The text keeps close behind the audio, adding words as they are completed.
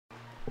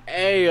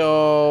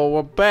Ayo,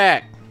 we're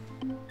back.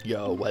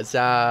 Yo, what's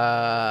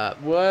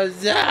up?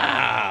 What's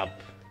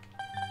up?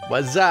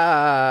 What's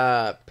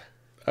up?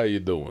 How you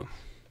doing?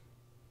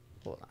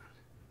 Hold on.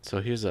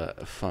 So here's a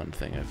fun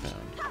thing I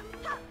found.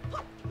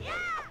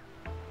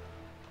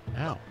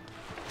 Ow.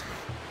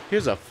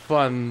 Here's a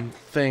fun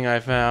thing I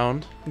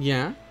found.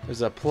 Yeah?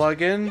 There's a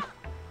plugin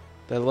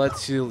that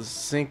lets you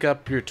sync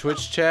up your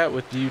Twitch chat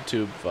with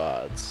YouTube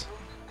VODs.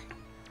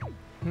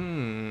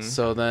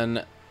 So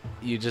then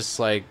you just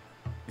like,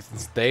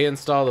 they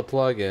install the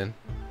plugin,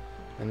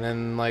 and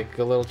then like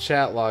a little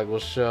chat log will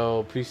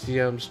show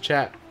PCM's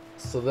chat.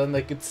 So then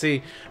they could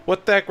see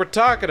what the heck we're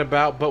talking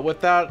about, but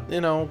without,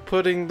 you know,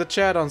 putting the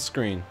chat on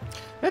screen.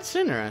 That's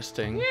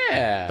interesting.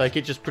 Yeah. Like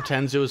it just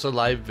pretends it was a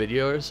live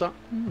video or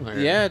something? Or...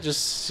 Yeah,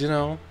 just, you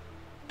know,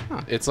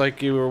 it's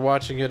like you were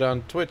watching it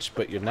on Twitch,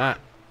 but you're not.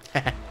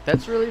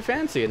 That's really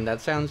fancy, and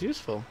that sounds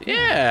useful.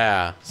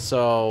 Yeah.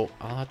 So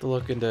I'll have to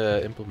look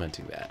into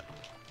implementing that.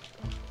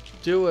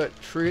 Do it,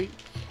 Tree.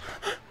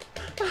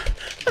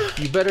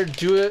 You better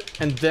do it,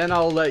 and then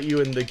I'll let you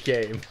in the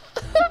game.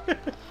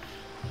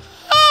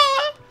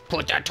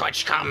 Put the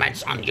Twitch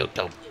comments on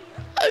YouTube.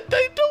 I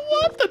don't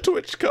want the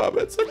Twitch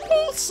comments. They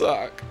both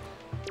suck.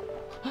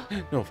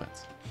 No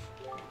offense.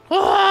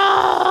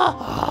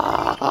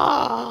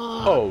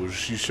 Oh,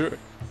 she sure.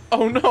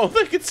 Oh no,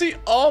 they can see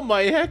all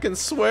my heckin'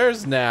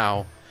 swears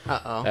now.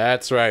 Uh-oh.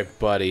 That's right,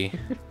 buddy.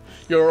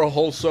 You're a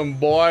wholesome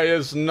boy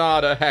is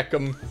not a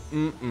heckum.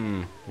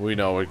 We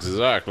know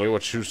exactly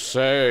what you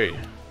say.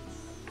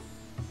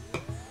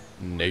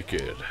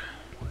 Naked.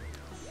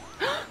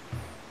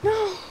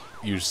 No.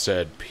 You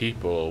said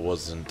people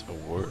wasn't a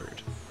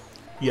word.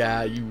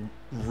 Yeah, you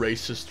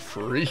racist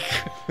freak.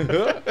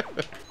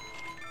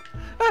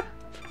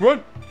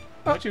 Run!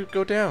 Why'd you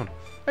go down?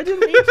 I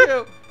didn't mean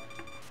to.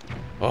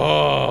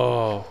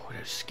 Oh,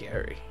 They're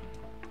scary.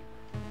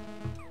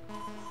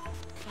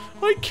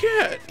 I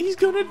can't. He's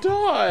gonna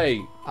die.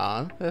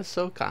 Aw, that's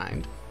so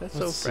kind. That's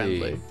Let's so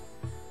friendly. see.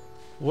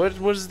 What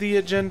was the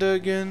agenda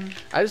again?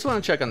 I just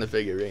want to check on the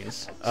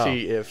figurines. Oh.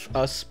 See if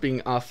us being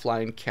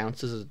offline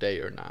counts as a day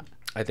or not.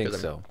 I think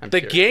 'Cause so. I'm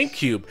The curious.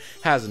 GameCube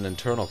has an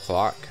internal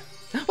clock.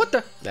 What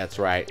the? That's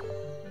right.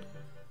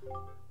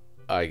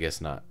 I guess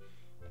not.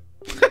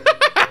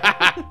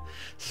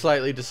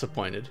 Slightly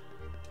disappointed.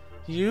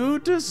 You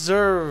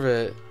deserve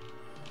it.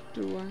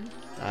 Do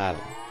I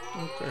don't.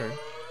 I? Okay.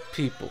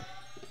 People.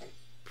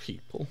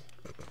 People.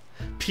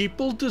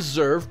 People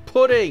deserve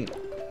pudding.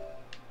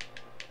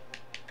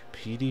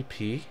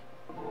 PDP?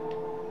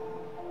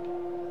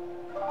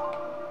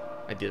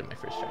 I did it my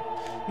first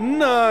try.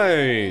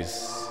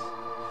 Nice.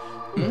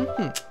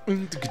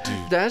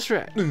 That's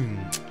right.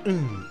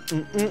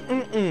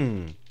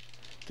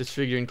 This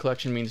figurine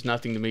collection means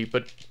nothing to me,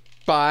 but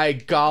by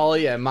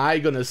golly, am I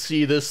gonna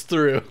see this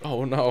through?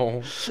 Oh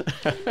no.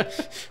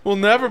 We'll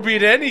never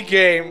beat any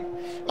game.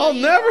 I'll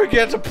never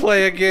get to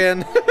play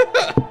again.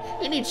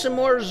 I need some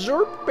more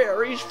Zerp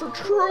berries for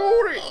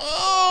Troy.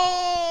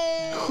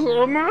 Oh,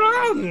 Come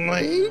on,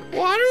 Link.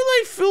 why do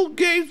they fill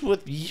games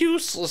with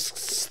useless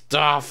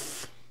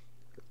stuff?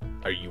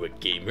 Are you a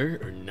gamer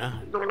or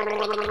not?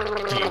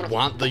 Do you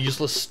want the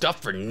useless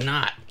stuff or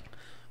not?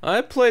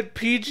 I played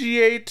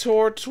PGA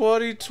Tour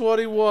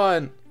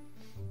 2021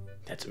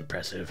 That's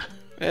impressive.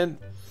 and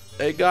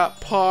I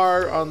got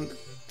par on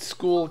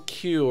school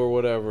Q or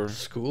whatever.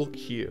 School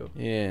Q.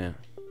 Yeah.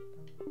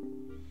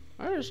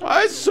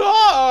 I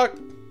suck.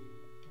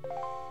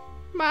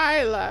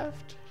 my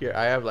left. Here,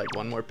 I have like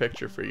one more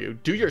picture for you.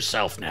 Do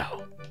yourself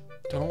now.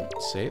 Don't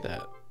say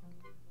that.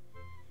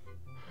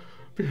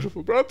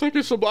 Beautiful,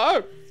 breathtaking,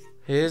 sublime.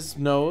 His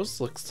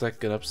nose looks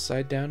like an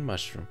upside down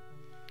mushroom.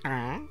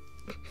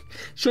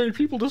 Showing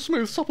people to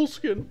smooth, supple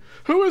skin.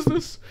 Who is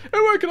this?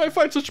 And where can I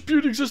find such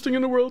beauty existing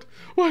in the world?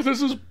 Why,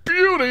 this is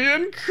beauty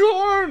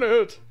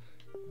incarnate.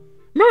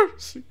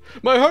 Mercy!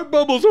 My heart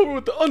bubbles over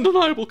with the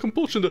undeniable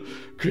compulsion to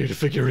create a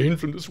figurine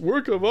from this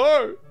work of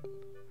art.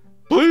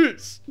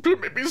 Please,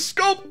 permit me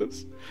sculpt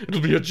this.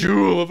 It'll be a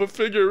jewel of a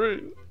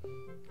figurine.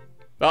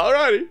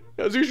 Alrighty,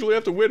 as usual, I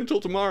have to wait until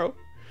tomorrow.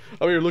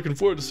 I'm here looking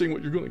forward to seeing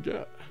what you're gonna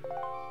get.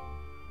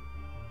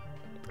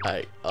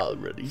 I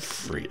already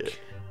freak.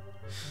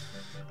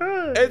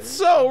 It's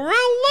so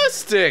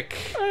realistic.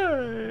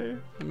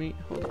 Let me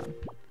hold on.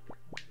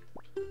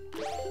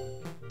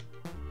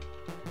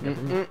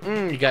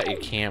 You got your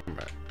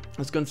camera. I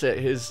was gonna say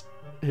his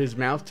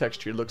mouth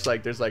texture looks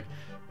like there's like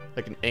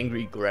an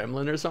angry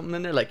gremlin or something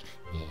in there. Like,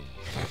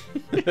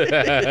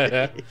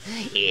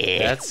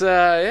 That's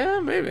yeah,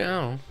 maybe I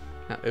don't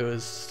know. it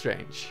was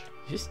strange.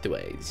 Just the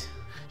ways.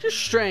 You're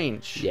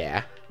strange.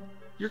 Yeah.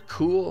 You're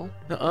cool.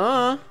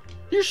 Uh-uh.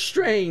 You're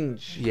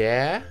strange.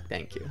 Yeah.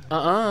 Thank you.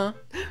 Uh-uh.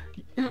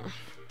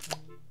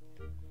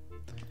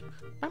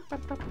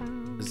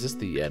 Is this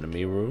the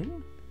enemy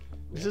room?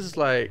 This is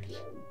like,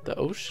 The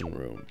ocean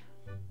room.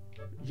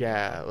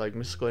 yeah, like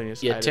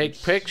miscellaneous You items.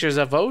 take pictures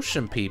of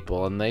ocean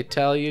people and they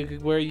tell you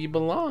where you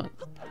belong.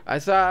 I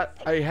thought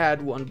I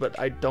had one, but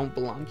I don't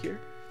belong here.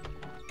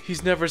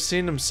 He's never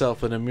seen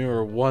himself in a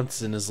mirror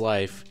once in his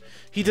life.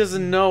 He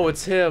doesn't know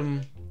it's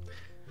him.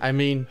 I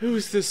mean,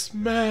 Who's this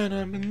man?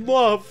 I'm in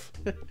love.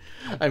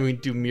 I mean,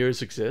 do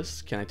mirrors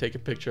exist? Can I take a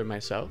picture of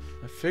myself?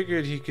 I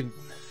figured he could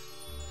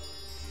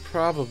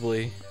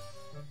probably,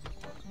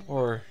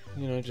 or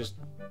you know, just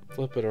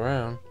flip it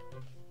around,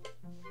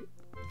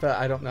 But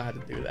I don't know how to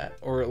do that.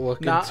 or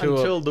look Not into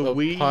until a the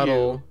Wii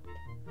puddle.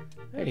 U.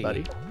 Hey,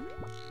 buddy.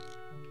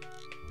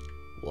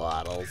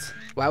 Waddles.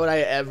 Why would I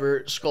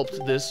ever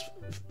sculpt this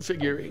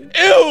figurine?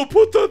 Ew!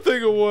 Put that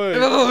thing away.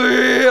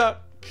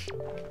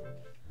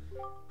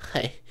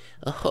 Hey,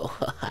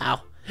 oh,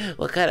 wow.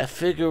 What kind of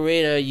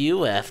figurine are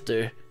you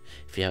after?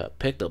 If you have a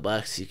picto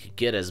box, you can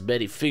get as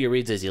many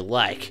figurines as you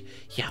like.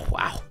 Yeah,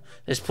 wow.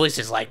 This place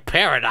is like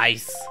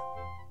paradise.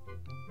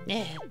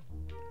 Yeah.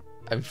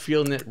 I'm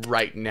feeling it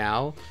right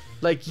now.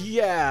 Like,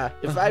 yeah,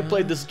 if I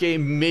played this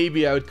game,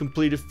 maybe I would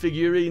complete a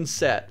figurine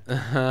set.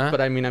 But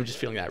I mean, I'm just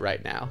feeling that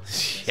right now.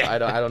 So I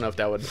don't know if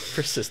that would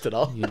persist at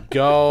all. You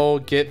go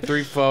get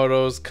 3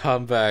 photos,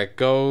 come back.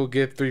 Go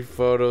get 3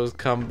 photos,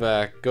 come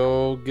back.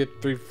 Go get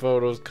 3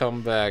 photos,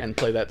 come back. And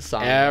play that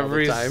song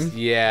every all the time.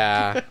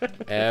 Yeah,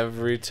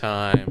 every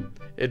time.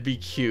 It'd be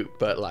cute,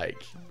 but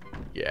like,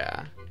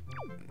 yeah.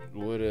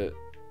 Would it?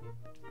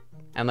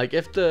 And like,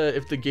 if the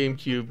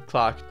GameCube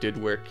clock did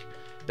work,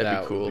 that'd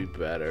That be cool. would be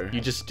better. You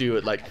just do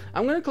it like,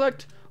 I'm gonna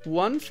collect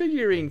 1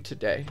 figurine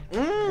today.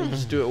 You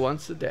just do it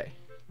once a day.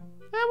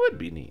 That would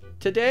be neat.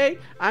 Today,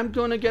 I'm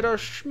gonna get our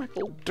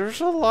schmeckle.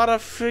 There's a lot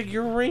of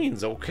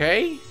figurines,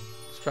 okay?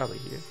 It's probably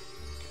here.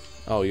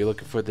 Oh, you're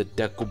looking for the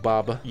Deku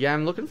Baba? Yeah,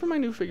 I'm looking for my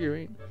new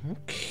figurine.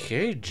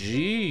 Okay,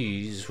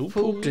 jeez. Who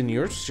pooped in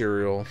your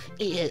cereal?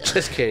 Yeah.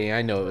 Just kidding,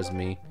 I know it was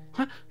me.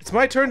 It's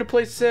my turn to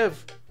play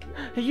Civ.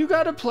 Hey, you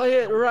gotta play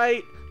it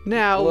right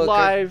now, Look,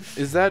 live.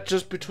 Is that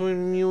just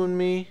between you and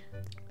me?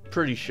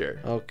 Pretty sure.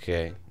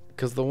 Okay.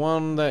 Because the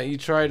one that you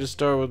tried to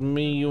start with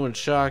me, you and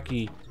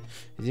Shocky,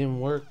 it didn't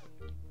work.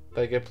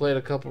 Like, I played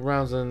a couple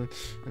rounds and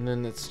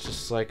then it's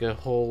just like a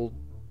whole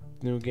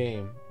new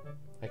game.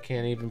 I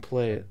can't even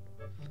play it.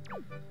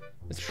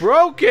 It's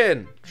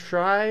broken!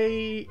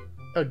 Try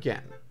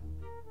again,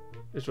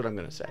 is what I'm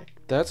gonna say.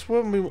 That's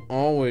what we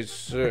always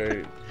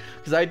say.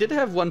 Because I did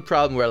have one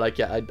problem where, like,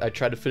 yeah, I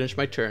tried to finish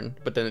my turn,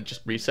 but then it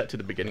just reset to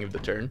the beginning of the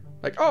turn.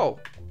 Like, oh,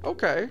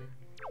 okay.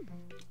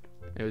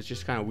 It was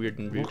just kind of weird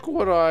and Look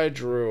what I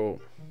drew.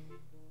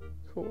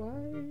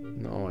 kawaii.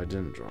 No, I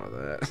didn't draw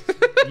that.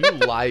 You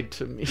lied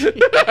to me.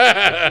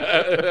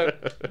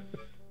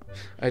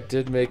 I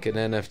did make an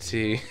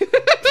NFT.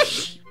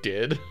 You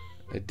did?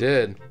 I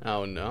did.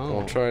 Oh no. Well,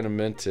 I'm trying to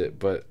mint it,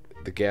 but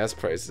the gas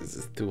prices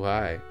is too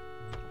high.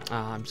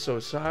 Ah, I'm so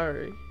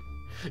sorry.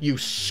 You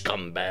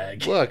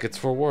scumbag. Look, it's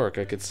for work.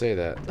 I could say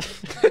that.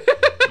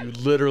 You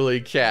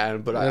literally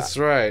can, but That's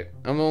right.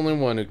 I'm the only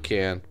one who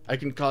can. I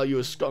can call you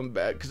a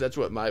scumbag because that's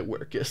what my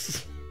work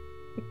is.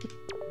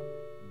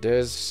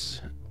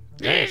 There's...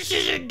 This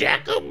is a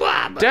Deku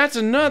Baba. That's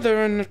another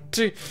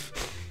NFT.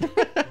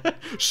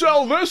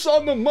 Sell this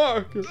on the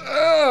market.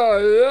 Oh,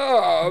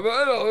 yeah,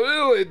 that'll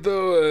really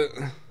do it.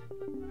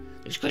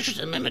 These creatures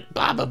that mimic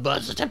Baba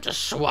Buds attempt to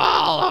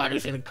swallow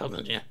anything that comes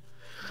in here.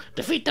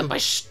 Defeat them by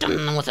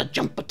stunning them with a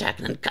jump attack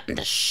and then cutting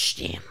the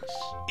stems.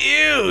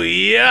 Ew,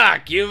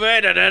 yuck. You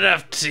made an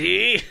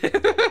NFT?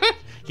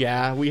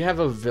 Yeah, we have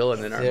a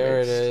villain in our There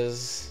it midst.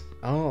 is.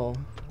 Oh,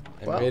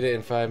 I Well. made it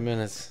in 5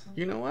 minutes.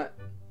 You know what?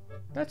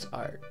 That's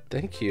art.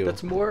 Thank you.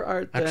 That's more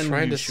art than I'm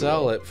trying to usual.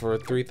 sell it for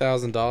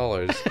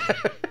 $3,000.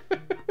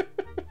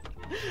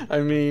 I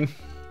mean,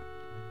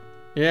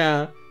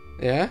 yeah,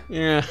 Yeah?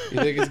 yeah. You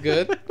think it's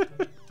good?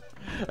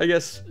 I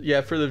guess,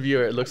 yeah, for the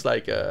viewer, it looks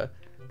like a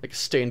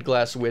stained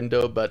glass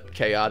window, but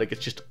chaotic.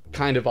 It's just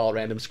kind of all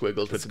random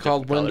squiggles. It's with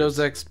called different Windows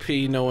colors.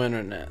 XP, no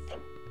internet.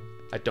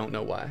 I don't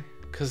know why.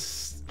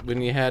 Because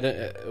when you had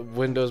a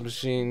Windows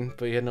machine,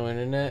 but you had no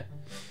internet,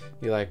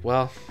 you're like,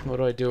 well, what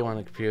do I do on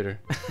a computer?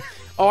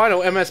 Oh, I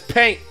know, MS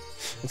Paint!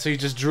 And so you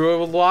just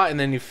drew a lot, and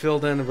then you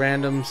filled in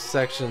random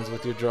sections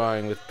with your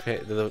drawing with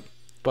the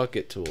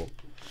bucket tool.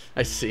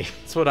 I see.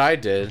 That's what I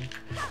did.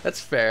 That's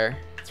fair.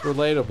 It's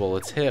relatable,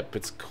 it's hip,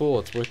 it's cool,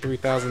 it's worth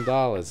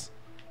 $3,000.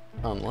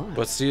 Online.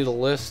 But see the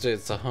list,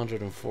 it's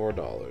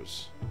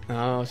 $104.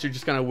 Oh, so you're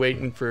just kind of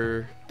waiting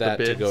for That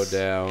the to bids. go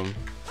down.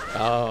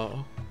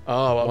 Oh.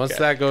 Oh, okay. Once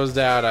that goes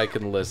down, I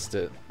can list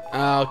it.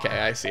 Oh, okay,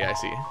 I see.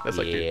 That's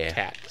like your Yeah.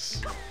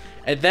 tax.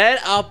 And then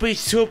I'll be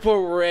super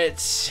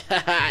rich.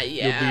 Yeah.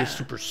 You'll be a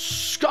super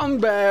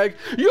scumbag.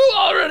 You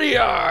already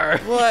are.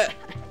 What?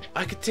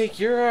 I could take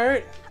your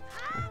art,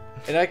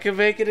 and I could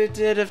make it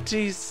into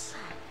NFTs.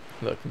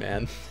 Look,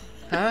 man.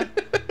 Huh?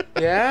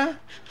 Yeah?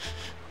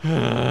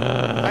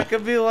 I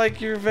could be like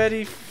your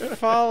Veti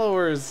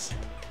followers.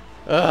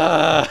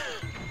 I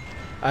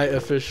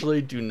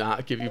officially do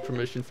not give you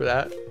permission for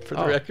that, for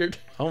the Oh. record.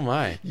 Oh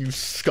my. You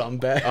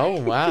scumbag.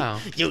 Oh wow.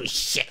 You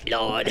shit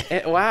lord.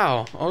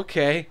 Wow.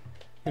 Okay.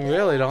 You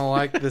really don't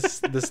like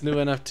this new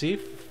NFT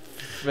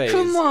phase.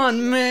 Come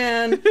on,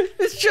 man.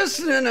 It's just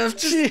an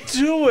NFT. Just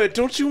do it.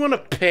 Don't you want to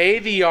pay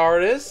the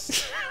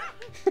artist?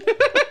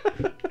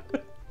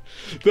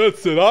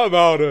 That's it. I'm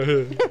out of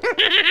here.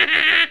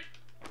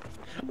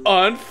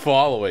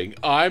 Unfollowing.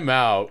 I'm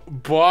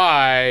out.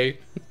 Bye.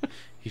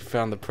 He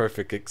found the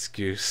perfect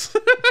excuse.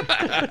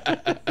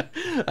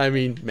 I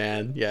mean,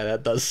 man, yeah,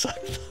 that does suck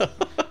though.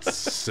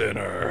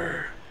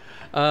 Sinner.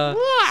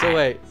 So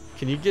wait,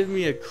 can you give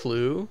me a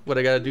clue what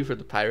I gotta do for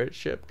the pirate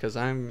ship? Cause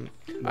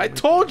I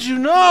told you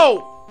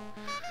no.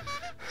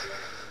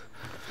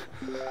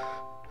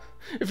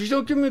 If you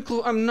don't give me a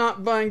clue, I'm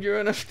not buying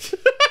your NFT.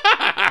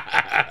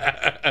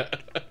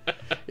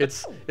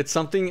 It's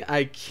something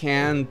I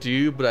can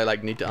do, but I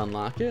like need to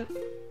unlock it.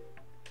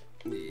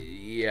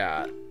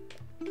 Yeah.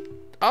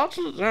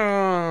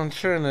 I'm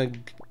trying to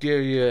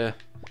give you.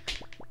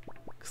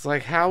 Cause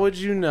like, how would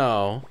you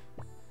know?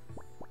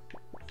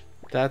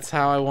 That's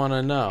how I want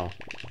to know.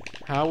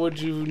 How would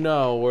you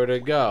know where to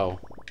go?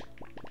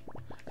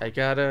 I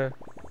gotta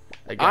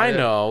I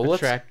know.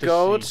 Let's attract a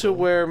go to seagull.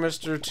 where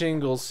Mr.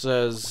 Tingle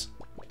says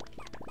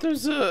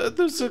there's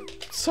a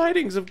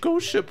sightings of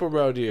ghost ship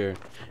around here,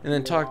 and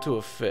then talk to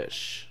a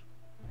fish.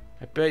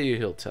 I bet you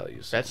he'll tell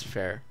you something. That's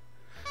fair.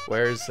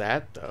 Where is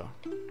that though?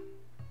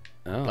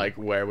 Oh. Like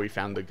where we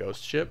found the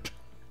ghost ship?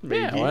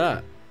 Maybe. Yeah, why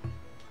not?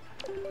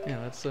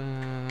 Yeah, that's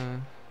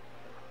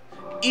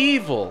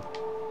Evil.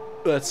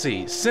 Let's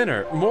see.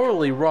 Sinner,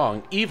 morally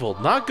wrong.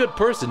 Evil, not good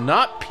person,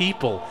 not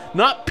people.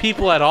 Not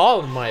people at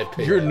all, in my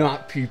opinion. You're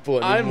not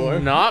people anymore.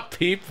 I'm not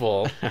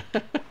people.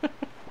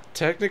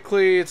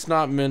 Technically, it's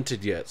not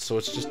minted yet, so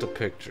it's just a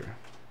picture.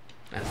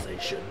 As they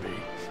should be.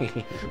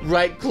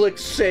 Right click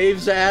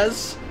saves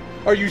as.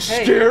 Are you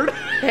scared?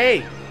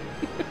 Hey!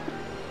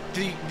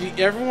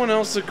 Everyone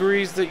else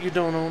agrees that you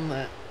don't own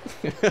that.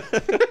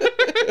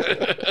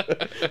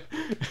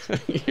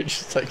 You're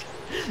just like,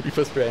 you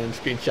post a random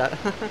screenshot.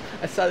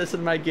 I saw this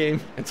in my game,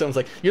 and someone's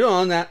like, "You don't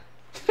own that."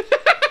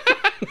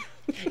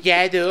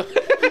 Yeah, I do.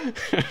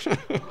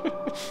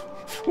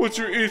 What's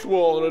your ETH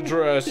wallet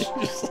address?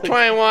 Just like,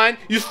 21.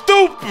 You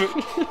stupid!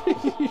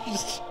 you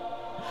just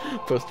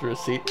post a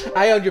receipt.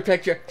 I own your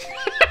picture.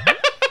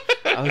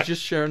 I was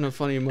just sharing a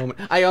funny moment.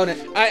 I own it.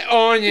 I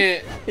own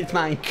it. It's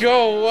mine.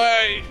 Go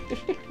away.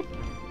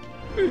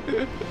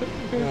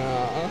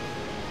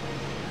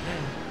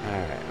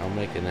 Alright, I'll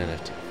make an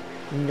NFT.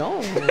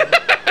 No.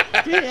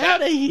 Get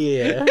out of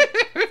here.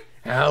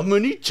 How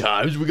many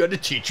times we got to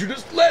teach you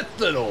this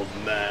lesson, old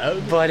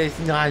man? But it's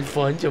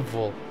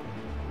non-fungible.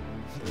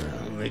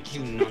 I'll make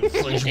you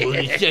non-fungible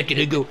in a second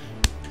ago.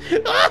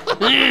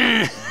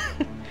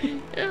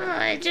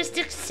 I just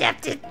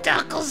accepted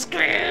Uncle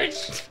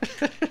Scrooge.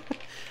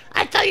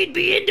 I thought you'd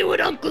be into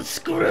it, Uncle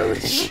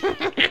Scrooge.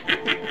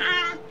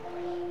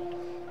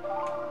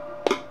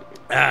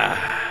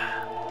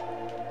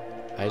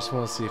 I just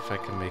want to see if I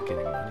can make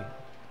any money.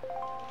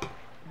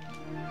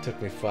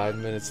 Took me 5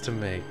 minutes to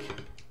make.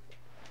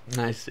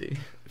 I see.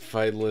 If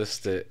I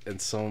list it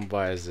and someone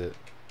buys it,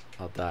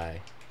 I'll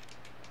die.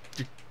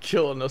 You're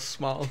killing us,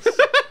 Smalls.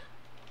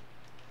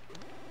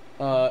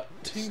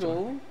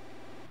 Tingle.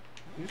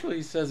 Usually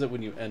he says it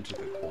when you enter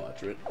the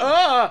quadrant.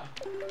 Ah!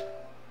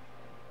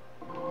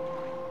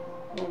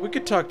 Well, we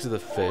could talk to the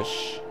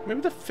fish.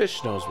 Maybe the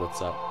fish knows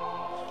what's up.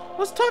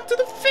 Let's talk to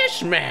the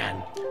fish,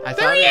 man!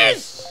 There he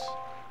is!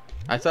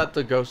 I thought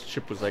the ghost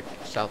ship was like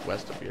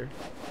southwest of here.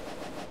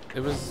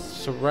 It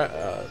was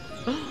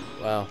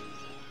wow.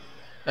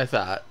 I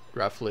thought,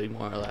 roughly,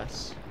 more or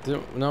less.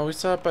 No, we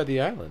saw it by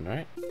the island,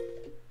 right?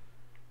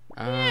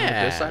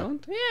 This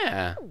island?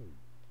 Yeah.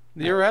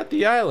 You're at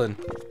the island.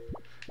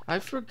 I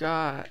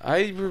forgot.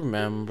 I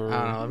remember.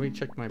 I don't know. Let me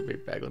check my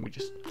big bag. Let me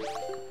just.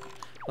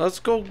 Let's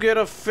go get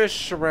a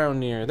fish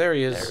around here. There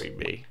he is. There he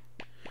be.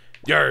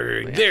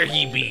 There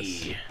he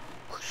be.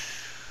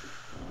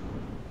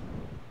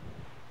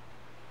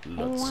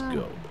 Let's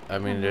go. I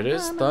mean, it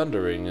is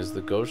thundering. Is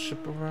the ghost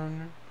ship around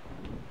here?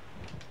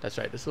 That's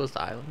right. This was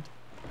the island.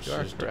 You It's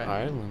are just the correct.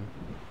 island.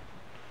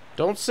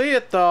 Don't see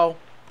it though.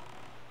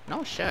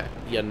 No, sure.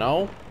 You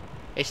know.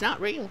 It's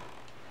not real.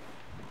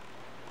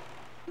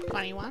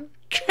 21.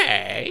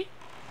 Okay.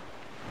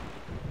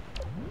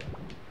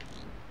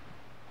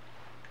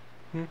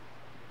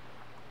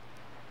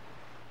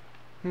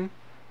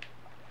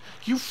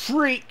 You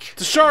freak!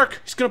 The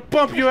shark. He's gonna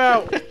bump you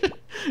out.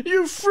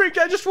 You freak!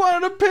 I just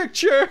wanted a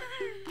picture.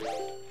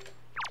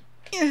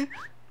 You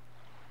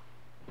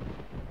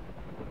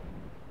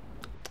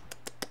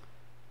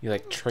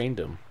like trained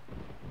him.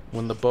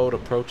 When the boat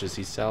approaches,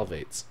 he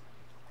salivates.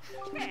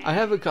 I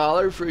have a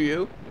collar for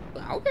you.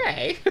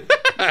 Okay.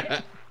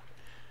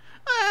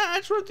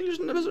 It's worth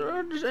using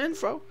this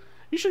info.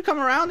 You should come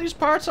around these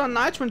parts on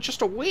nights when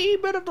just a wee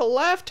bit of the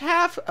left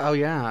half. Oh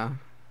yeah.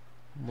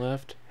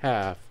 Left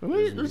half.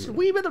 Just a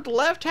wee bit of the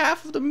left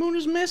half of the moon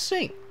is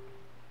missing.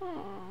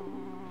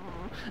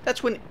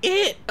 That's when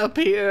it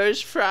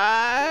appears,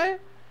 Fry.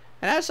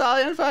 And that's all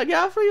the info I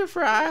got for you,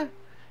 Fry.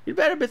 You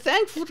better be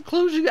thankful for the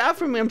clues you got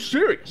from me. I'm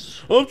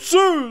serious. I'm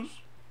serious.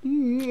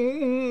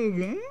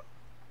 Mm-hmm.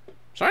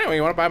 So anyway,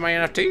 you want to buy my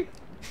NFT?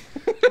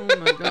 Oh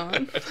my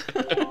god.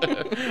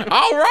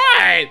 All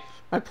right.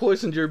 I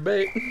poisoned your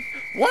bait.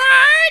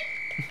 What?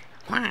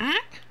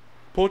 What?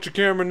 Pull out your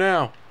camera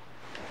now.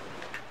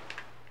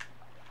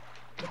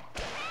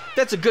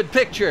 That's a good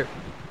picture.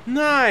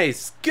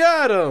 Nice!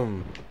 Got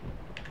him!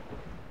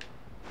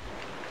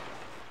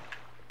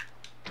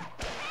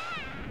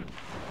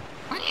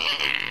 I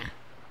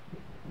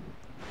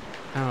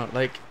don't know,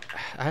 like,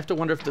 I have to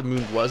wonder if the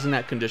moon was in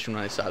that condition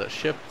when I saw the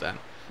ship then.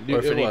 Or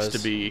if it needs to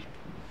be,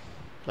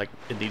 like,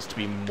 it needs to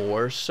be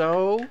more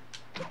so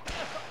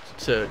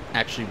to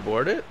actually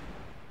board it.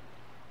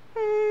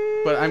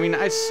 But, I mean,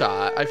 I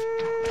saw it.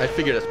 I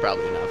figured that's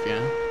probably enough,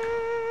 yeah?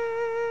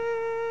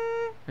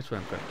 That's what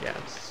I'm going to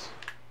guess.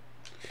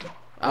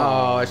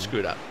 Oh, I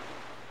screwed up.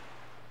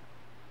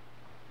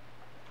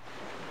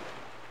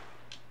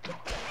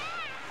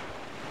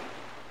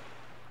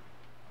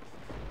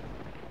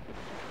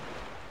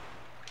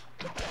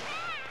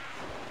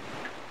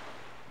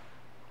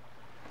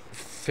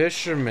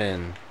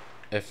 Fisherman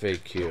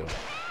FAQ.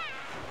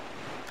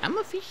 I'm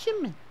a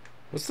fisherman.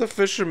 What's the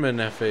fisherman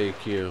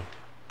FAQ? Do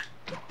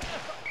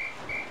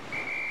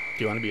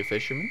you want to be a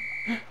fisherman?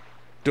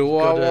 Do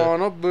I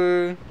wanna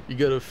be? You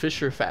go to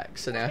Fisher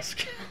Facts and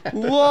ask.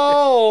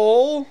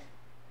 LOL!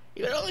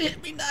 You only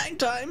hit me 9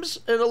 times,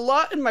 and a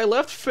lot in my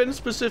left fin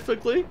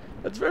specifically.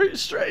 That's very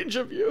strange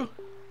of you.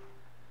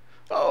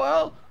 Oh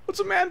well, what's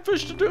a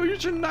manfish to do?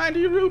 Use your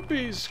 90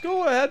 rupees.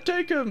 Go ahead,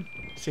 take him.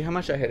 See how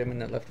much I hit him in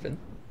that left fin?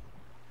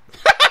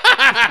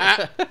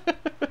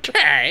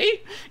 Okay.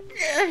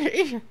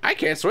 I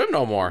can't swim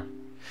no more.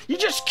 You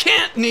just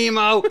can't,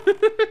 Nemo.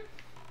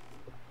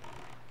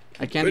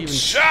 I can't Good even.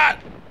 shot!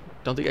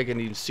 Don't think I can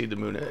even see the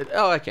moon.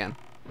 Oh, I can.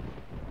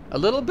 A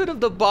little bit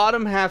of the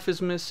bottom half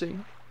is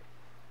missing.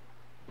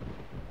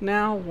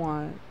 Now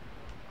what?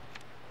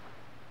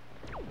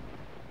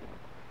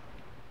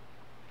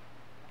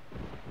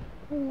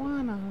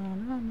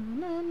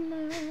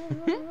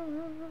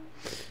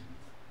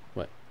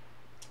 What?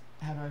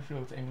 How do I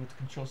feel with aiming with the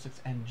control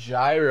sticks and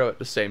gyro at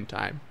the same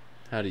time?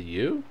 How do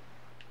you?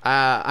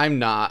 I'm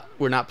not.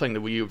 We're not playing the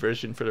Wii U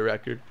version for the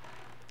record.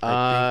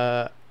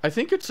 I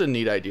think it's a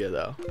neat idea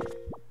though.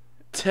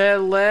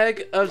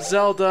 Leg of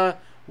Zelda,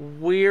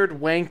 weird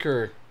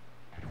wanker.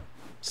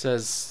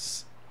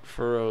 Says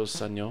Furo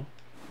Sanyo.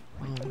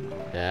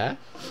 Yeah?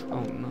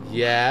 Oh no.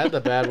 Yeah,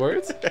 the bad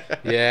words?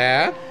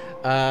 Yeah?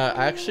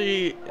 I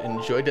actually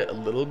enjoyed it a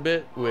little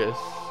bit with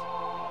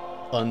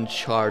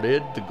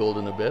Uncharted, the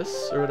Golden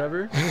Abyss, or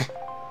whatever.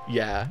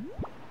 Yeah.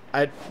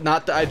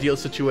 Not the ideal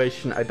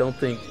situation. I don't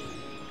think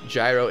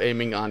gyro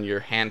aiming on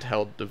your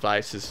handheld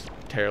device is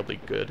terribly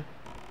good.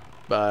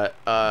 But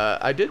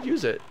I did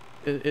use it.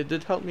 It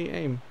did help me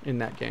aim in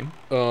that game.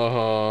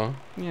 Uh-huh.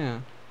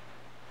 Yeah.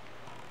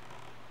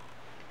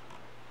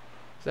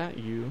 Is that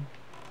you?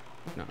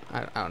 No,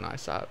 I don't know. I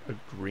saw a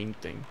green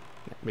thing.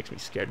 That makes me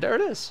scared. There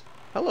it is.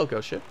 Hello,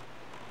 ghost ship.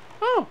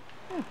 Oh.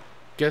 Yeah.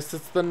 Guess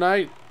it's the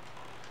night.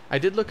 I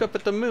did look up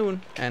at the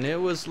moon, and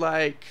it was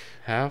like...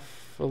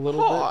 Half a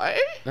little Hi.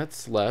 bit.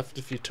 That's left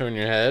if you turn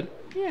your head.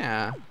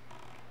 Yeah.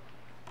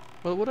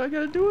 Well, what do I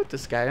gotta do with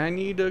this guy? I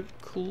need a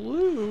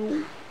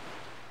clue.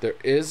 There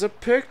is a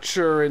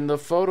picture in the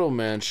Photo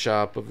Man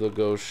shop of the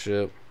ghost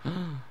ship.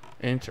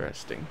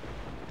 Interesting.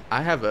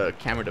 I have a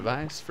camera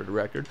device for the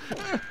record.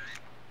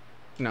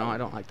 No, I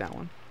don't like that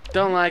one.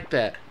 Don't like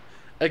that.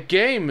 A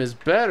game is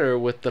better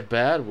with the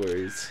bad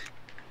words.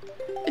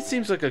 It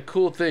seems like a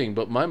cool thing,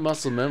 but my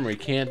muscle memory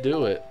can't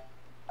do it.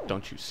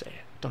 Don't you say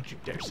it. Don't you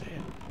dare say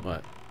it.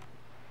 What?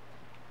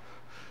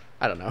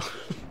 I don't know.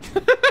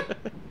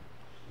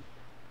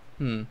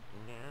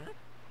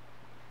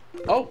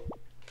 Oh!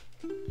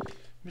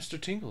 Mr.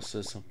 Tingle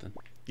says something.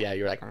 Yeah,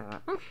 you're like...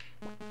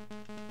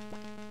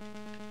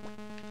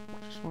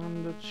 Just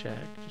wanted to check.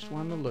 Just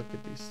wanted to look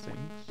at these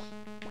things.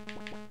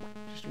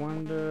 Just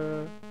wanted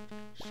to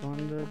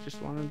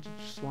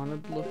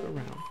look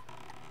around.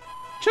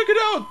 Check it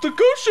out! The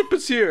ghost ship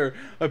is here!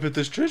 I bet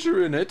there's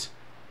treasure in it.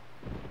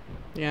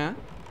 Yeah?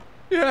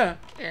 Yeah.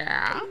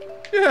 Yeah?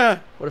 Yeah.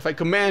 What if I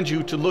command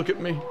you to look at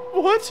me?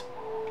 What?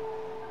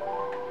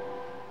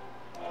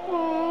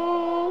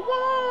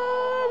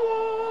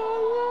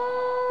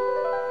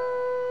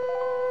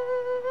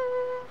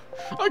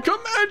 I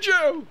command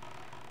you!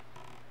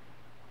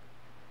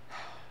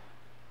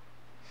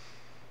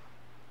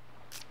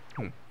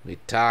 We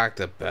talked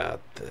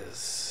about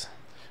this.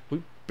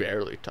 We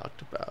barely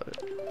talked about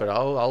it. But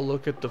I'll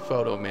look at the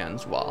Photo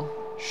Man's wall.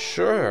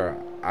 Sure.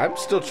 I'm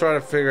still trying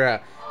to figure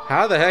out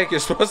how the heck you're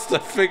supposed to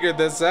figure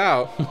this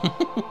out.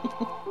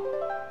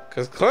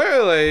 Because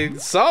clearly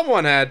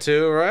someone had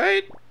to,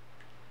 right?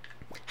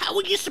 How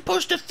were you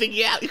supposed to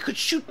figure out you could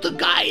shoot the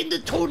guy in the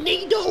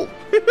tornado?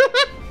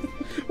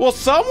 Well,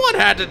 someone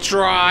had to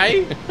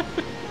try.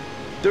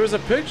 There was a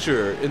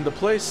picture in the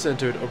place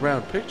centered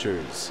around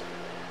pictures.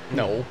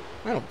 No,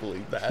 I don't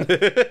believe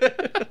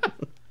that.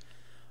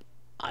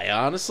 I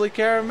honestly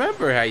can't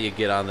remember how you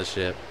get on the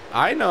ship.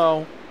 I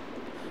know.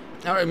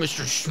 Alright,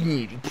 Mr.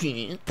 Smeety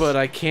Pants. But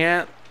I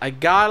can't. I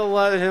gotta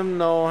let him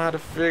know how to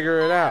figure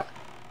it out.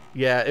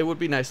 Yeah, it would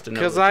be nice to know.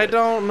 Because I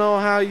don't know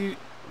how you...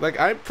 Like,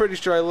 I'm pretty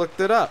sure I looked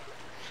it up.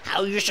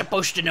 How you're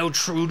supposed to know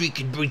Trudy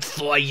can breathe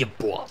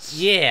fireballs?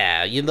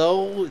 Yeah, you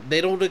know,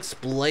 they don't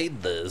explain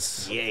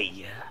this.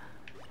 Yeah.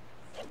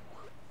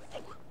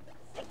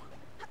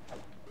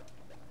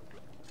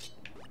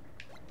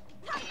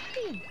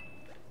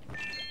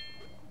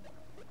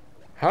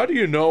 How do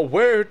you know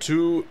where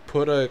to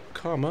put a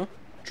comma,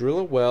 drill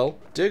a well,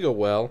 dig a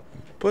well,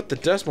 put the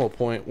decimal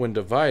point when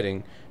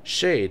dividing,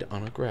 shade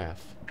on a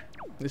graph?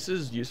 This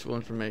is useful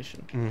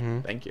information. Mm-hmm.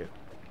 Thank you.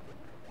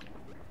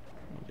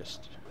 Let me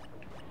just...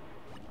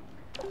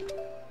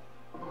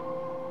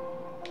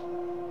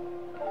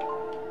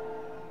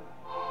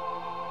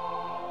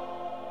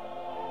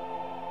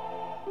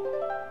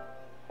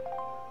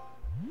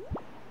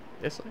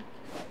 This way.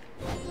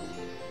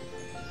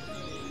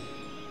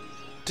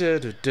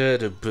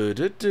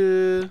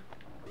 Da-da-da-da-ba-da-da.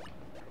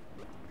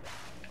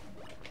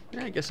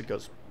 Yeah, I guess it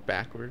goes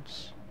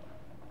backwards.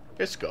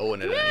 It's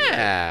going at it.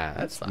 Yeah,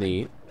 that's fine.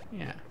 neat.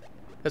 Yeah,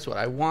 that's what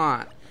I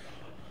want.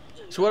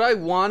 It's what I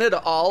wanted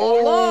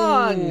all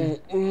along.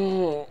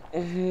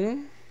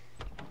 Mm-hmm.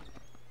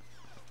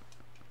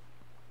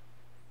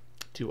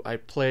 Do I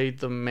play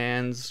the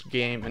man's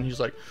game? And he's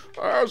like,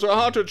 "There's a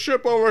haunted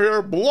ship over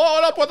here. Blow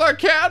it up with a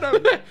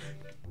cannon."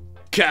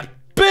 Cat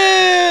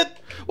bit.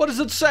 What does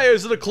it say?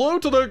 Is it a clue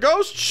to the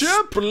ghost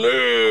ship?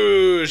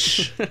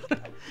 Sploosh.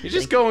 You're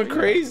just going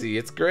crazy.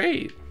 It's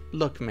great.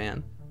 Look,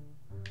 man.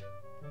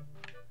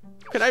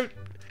 Can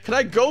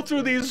I go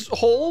through these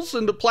holes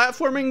in the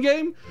platforming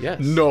game? Yes.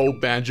 No,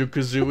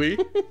 Banjo-Kazooie.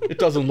 It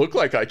doesn't look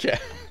like I can.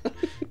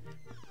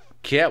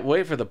 Can't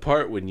wait for the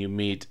part when you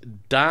meet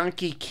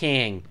Donkey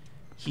King.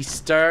 He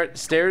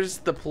stares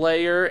the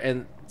player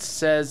and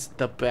says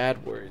the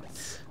bad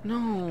words.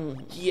 No.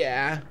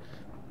 Yeah.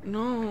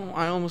 No.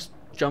 I almost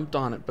jumped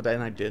on it, but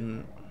then I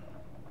didn't.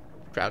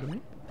 Proud of me?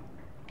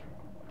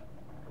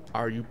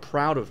 Are you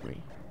proud of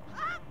me?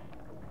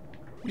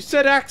 You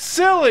said act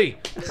silly.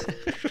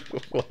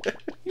 What?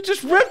 You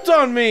just ripped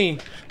on me.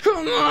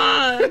 Come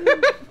on!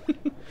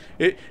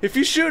 If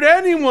you shoot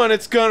anyone,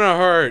 it's gonna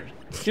hurt.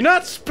 You're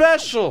not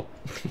special.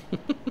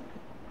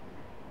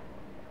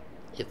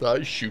 If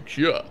I shoot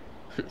you,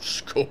 it's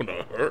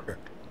gonna hurt.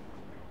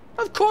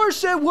 Of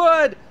course it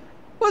would!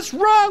 What's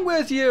wrong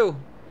with you?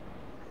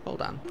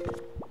 Hold on.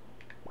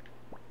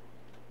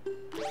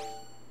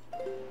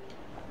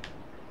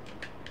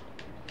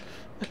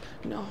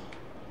 No.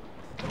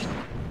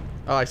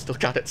 Oh, I still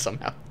got it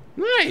somehow.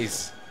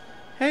 Nice.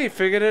 Hey,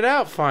 figured it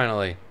out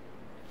finally.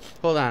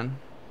 Hold on.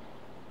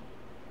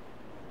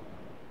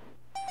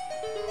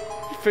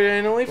 You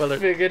finally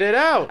figured it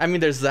out. I mean,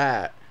 there's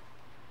that.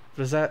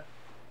 But is that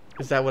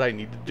what I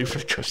need to do for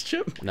the ghost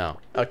ship? No.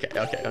 Okay.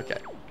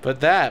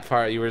 But that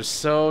part, you were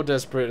so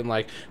desperate and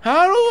like,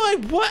 how do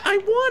I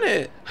want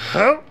it.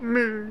 Help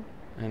me.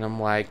 And I'm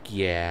like,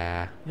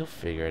 yeah, you'll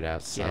figure it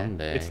out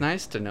someday. It's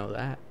nice to know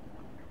that.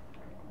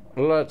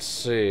 Let's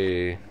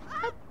see.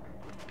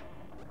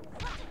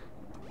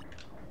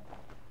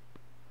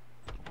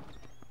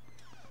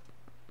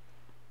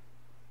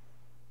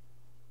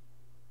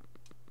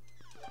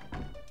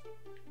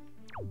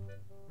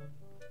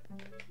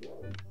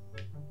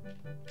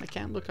 I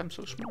can't look, I'm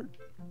so smart.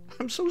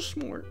 I'm so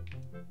smart.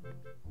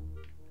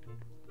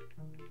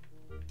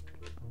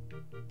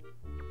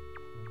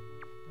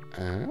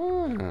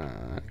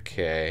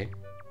 Okay.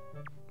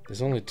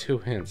 There's only 2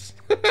 hints.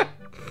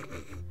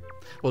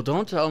 Well,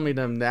 don't tell me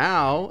them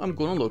now. I'm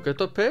gonna look at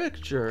the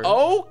picture.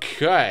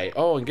 Okay.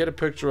 Oh, and get a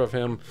picture of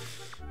him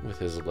with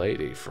his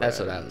lady friend. That's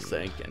what I was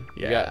thinking.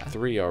 Yeah. You got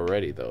 3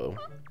 already, though.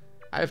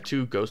 I have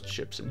 2 ghost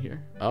ships in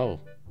here. Oh.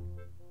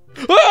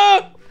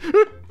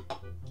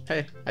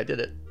 Hey, I did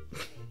it.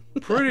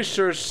 Pretty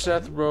sure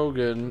Seth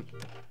Rogen,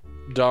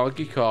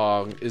 Donkey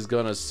Kong, is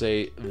gonna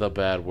say the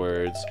bad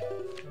words.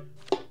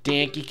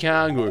 Donkey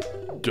Kong or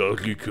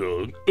Donkey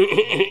Kong.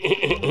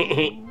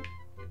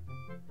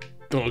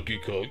 Donkey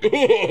Kong.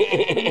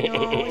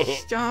 No,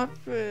 stop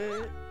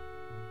it.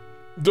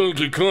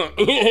 Donkey Kong.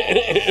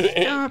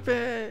 Stop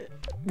it.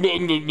 No.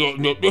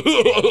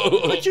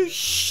 Would you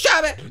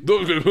shut it?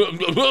 Donkey Kong.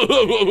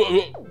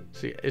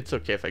 See, it's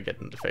okay if I get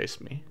them to face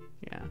me.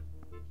 Yeah.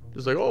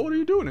 Just like, oh, what are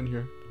you doing in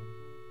here?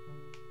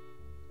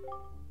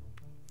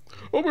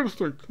 I'm gonna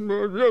think.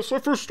 Yes, I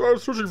first started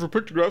searching for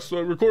pictographs and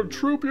I recorded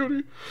True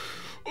Beauty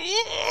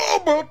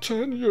about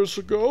 10 years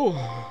ago.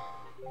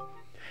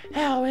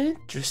 How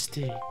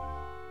interesting.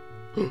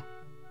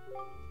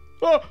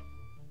 Ah,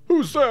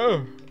 who's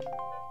there?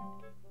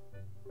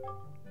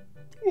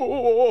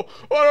 Whoa,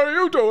 what are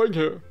you doing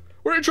here?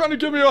 Were you trying to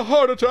give me a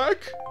heart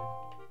attack?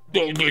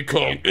 Donkey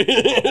Kong.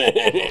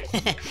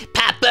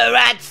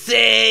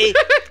 Paparazzi!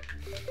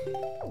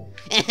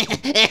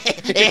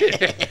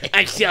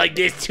 I'm selling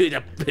this to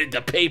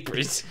the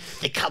papers.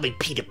 They call me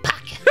Peter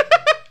Pocket.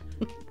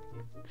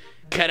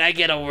 Can I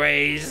get a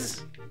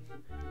raise?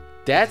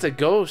 That's a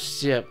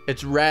ghost ship.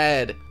 It's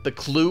red. The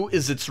clue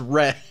is it's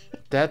red.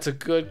 That's a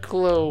good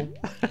clue.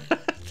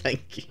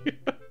 Thank you.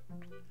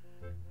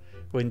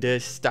 When the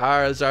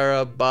stars are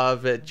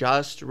above it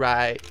just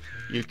right,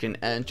 you can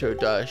enter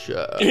the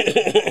show.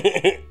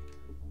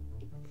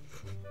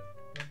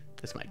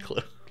 That's my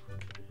clue.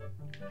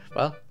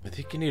 Well, I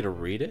think you need to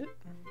read it,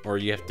 or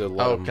you have to.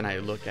 oh, can I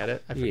look at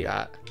it? I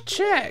Yeah. forgot.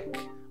 Check.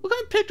 What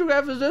kind of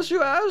pictograph is this,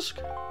 you ask?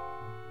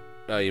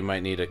 Oh, you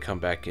might need to come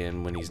back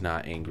in when he's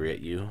not angry at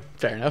you.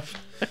 Fair enough.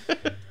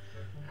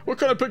 What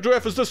kind of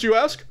pictograph is this, you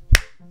ask?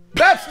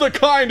 That's the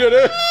kind it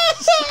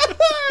is!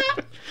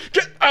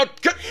 Get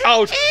out! Get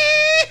out!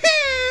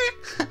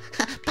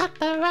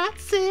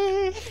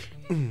 Paparazzi.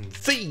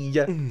 See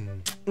ya!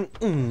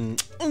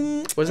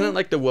 Wasn't it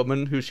like the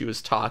woman who she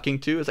was talking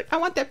to? It's like, I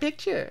want that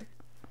picture.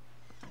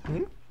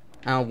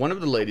 One of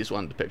the ladies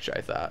wanted the picture,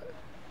 I thought.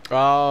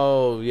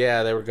 Oh,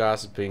 yeah, they were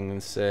gossiping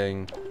and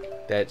saying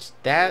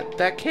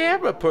that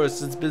camera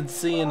person's been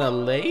seeing a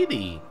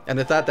lady. And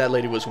I thought that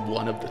lady was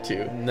one of the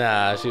two.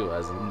 Nah, she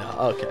wasn't. No,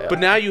 okay. But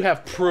now you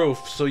have proof,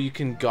 so you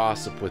can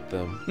gossip with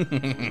them.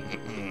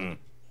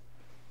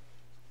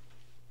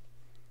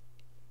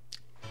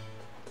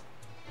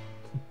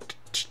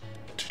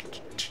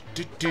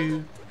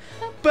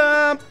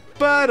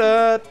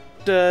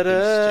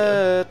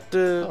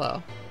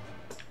 Hello.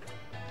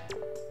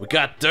 We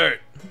got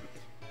dirt.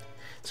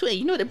 So,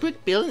 you know the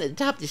brick building at the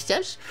top of the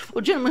steps?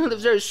 Well, gentleman who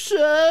lives there is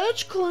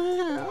such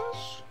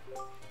class.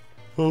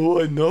 Oh,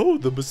 I know.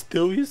 The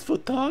mysterious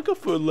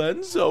photographer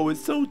Lenzo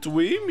is so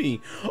dreamy.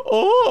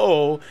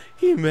 Oh,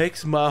 he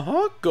makes my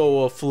heart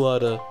go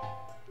a-flutter.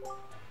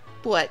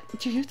 But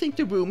do you think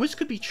the rumors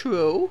could be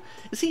true?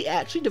 Is he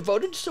actually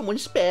devoted to someone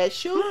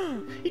special?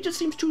 He just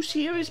seems too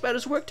serious about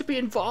his work to be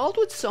involved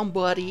with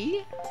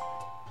somebody.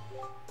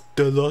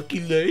 The lucky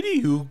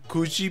lady, who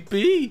could she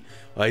be?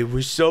 I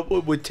wish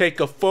someone would take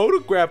a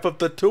photograph of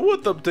the two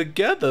of them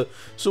together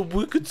so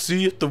we could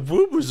see if the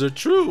rumors are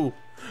true.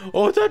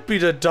 Oh, that'd be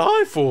to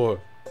die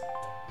for.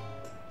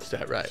 Is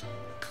that right?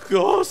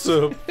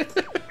 Awesome.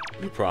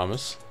 You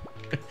promise?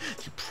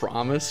 You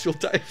promise you'll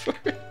die for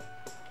it?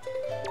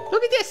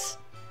 Look at this.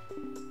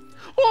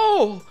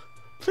 Oh!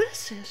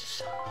 This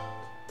is...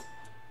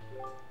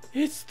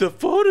 It's the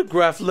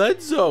photograph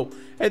Lenzo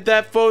and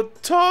that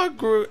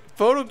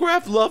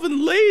photograph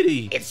loving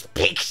lady. It's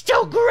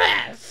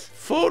pictograph.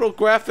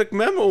 Photographic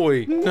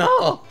memory.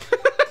 No.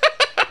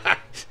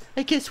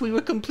 I guess we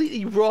were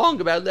completely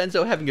wrong about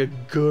Lenzo having a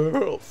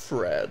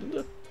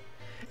girlfriend.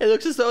 It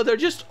looks as though they're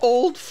just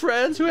old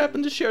friends who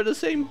happen to share the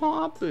same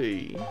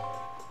hobby.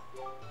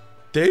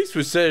 Thanks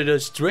for setting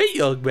us straight,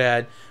 young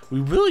man. We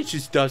really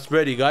should stop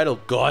spreading idle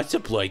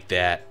gossip like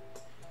that.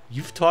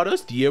 You've taught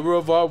us the error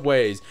of our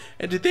ways,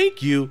 and to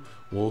thank you,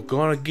 we're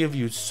gonna give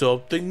you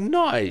something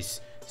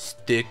nice.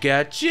 Stick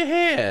at your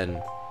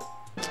hand.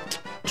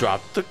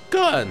 Drop the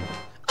gun.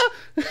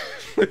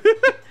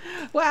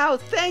 Wow,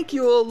 thank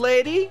you, old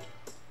lady.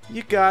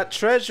 You got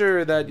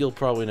treasure that you'll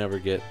probably never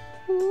get.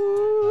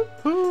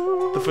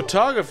 The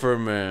photographer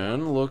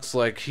man looks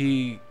like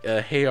a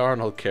Hey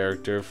Arnold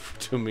character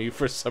to me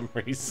for some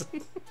reason.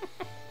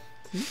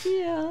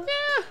 Yeah,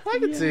 I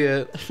can see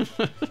it.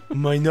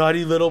 My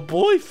naughty little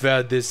boy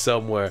found this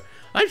somewhere.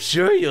 I'm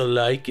sure you'll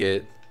like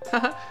it.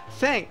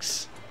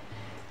 Thanks.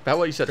 About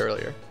what you said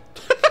earlier.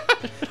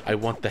 I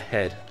want the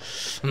head.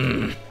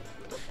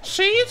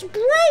 See, it's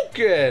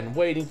broken!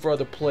 Waiting for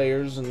other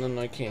players, and then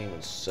I can't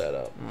even set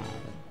up.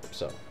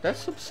 So,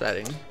 That's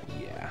upsetting.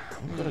 yeah,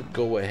 I'm gonna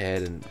go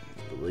ahead and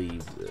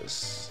leave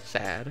this.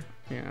 Sad.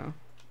 Yeah.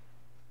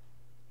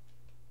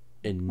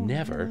 It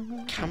never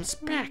comes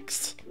back.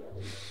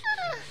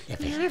 It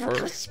never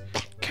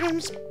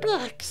comes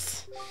back.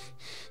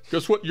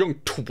 Guess what, young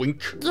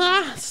twink?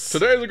 Yes.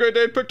 Today is a great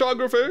day in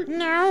pictography.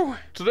 No.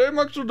 Today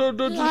marks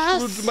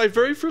Yes. my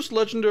very first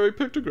legendary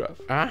pictograph.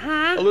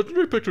 Uh-huh. A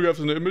legendary pictograph is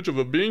an image of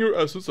a being or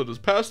essence that has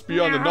passed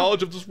beyond the No.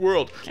 knowledge of this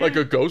world. Like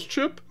a ghost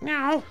chip?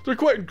 No. They're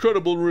quite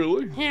incredible,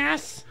 really.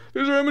 Yes.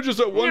 These are images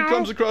that one No.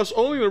 comes across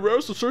only in the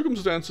rarest of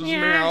circumstances.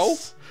 Yes. Meow.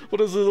 But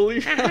as the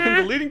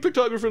leading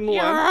pictographer in the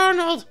You're land,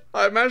 Arnold.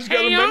 I've managed to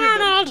gather Hey, many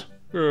Arnold. of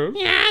them.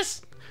 Yeah.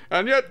 Yes.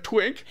 And yet,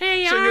 Twink,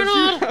 Hey, seeing as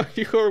Arnold.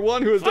 you are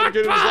one who has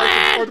dedicated his life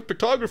to the art of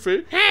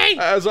pictography, Hey.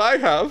 as I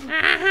have,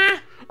 Uh-huh.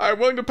 I'm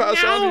willing to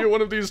pass on to No. you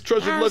one of these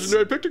treasured Yes.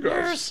 legendary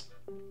pictographs.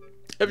 Yes.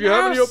 If you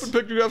have any Yes. open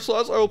pictograph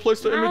slots, I will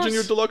place the image in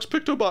your Yes. deluxe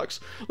picto box.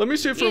 Let me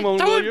see it for a You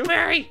moment, will don't, you?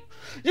 Barry.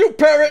 You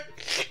parrot!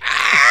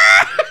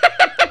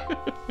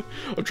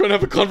 I'm trying to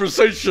have a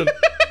conversation.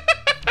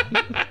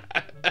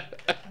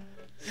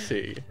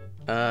 See.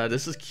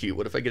 This is cute.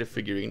 What if I get a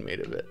figurine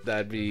made of it?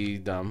 That'd be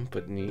dumb,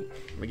 but neat.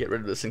 Let me get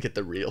rid of this and get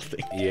the real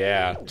thing.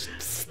 Yeah.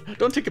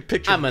 Don't take a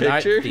picture. I'm an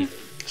art picture.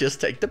 thief. Just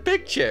take the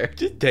picture.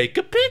 Just take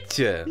a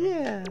picture.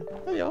 Yeah.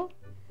 There you go.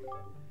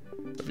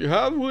 If you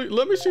have,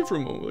 let me see for a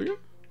moment, will you?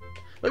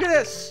 Look at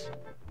this.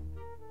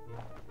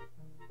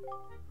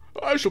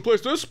 I shall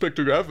place this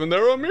pictograph in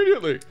there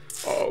immediately.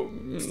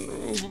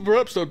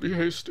 Perhaps that'd be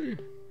hasty.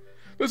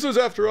 This is,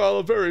 after all,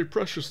 a very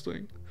precious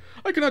thing.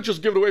 I cannot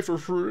just give it away for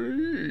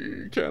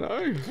free, can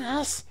I?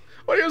 Yes.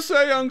 What do you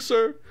say, young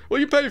sir? Will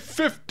you pay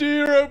 50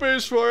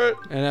 rupees for it?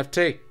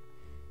 NFT.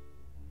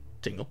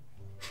 Tingle.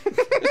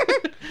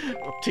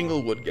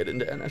 Tingle would get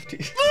into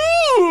NFTs.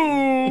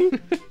 Ooh.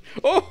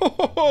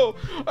 Oh,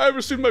 I have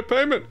received my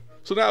payment.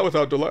 So now,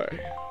 without delay.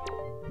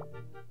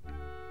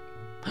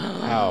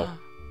 How?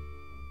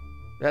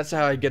 That's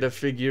how I get a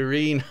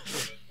figurine.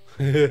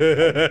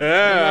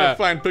 A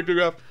fine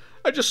pictograph.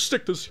 I just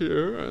stick this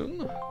here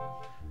and...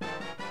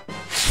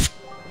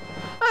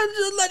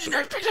 A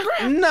legendary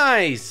pictograph.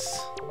 Nice.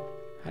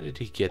 How did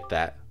he get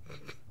that?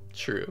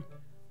 True.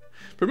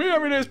 For me,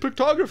 every day is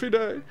pictography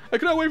day. I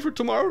cannot wait for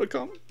tomorrow to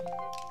come.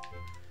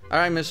 All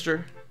right,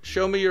 mister.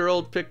 Show me your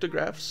old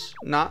pictographs.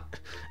 Not...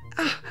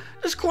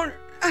 this corner.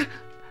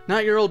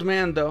 Not your old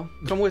man, though.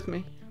 Come with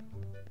me.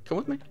 Come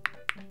with me.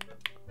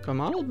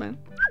 Come on, old man.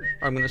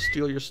 Or I'm gonna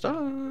steal your stuff.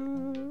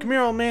 Come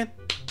here, old man.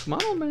 Come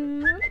on, old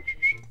man.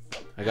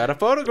 I got a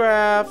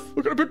photograph.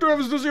 What kind of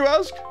pictographs does you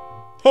ask?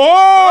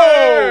 Oh!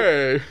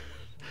 Hey!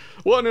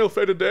 One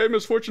ill-fated day,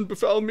 misfortune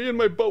befell me and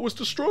my boat was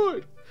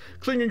destroyed.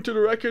 Clinging to the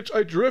wreckage,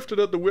 I drifted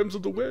at the whims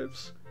of the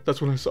waves.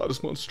 That's when I saw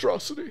this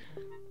monstrosity.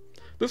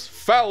 This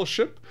foul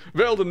ship,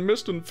 veiled in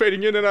mist and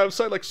fading in and out of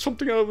sight like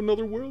something out of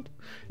another world.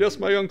 Yes,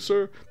 my young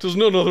sir, 'tis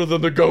none other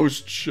than the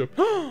ghost ship.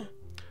 The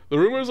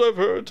rumors I've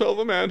heard tell of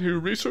a man who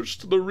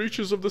researched the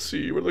reaches of the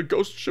sea where the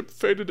ghost ship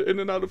faded in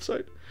and out of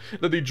sight,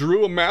 that he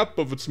drew a map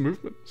of its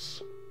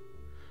movements.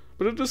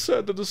 But it is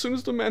said that as soon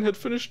as the man had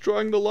finished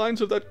drawing the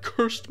lines of that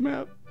cursed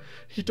map,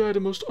 he died a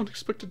most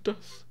unexpected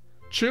death.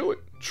 Chilling,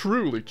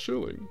 truly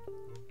chilling.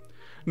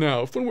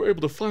 Now, if one were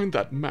able to find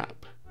that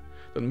map,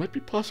 then it might be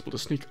possible to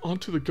sneak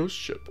onto the ghost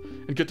ship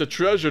and get the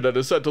treasure that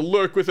is said to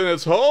lurk within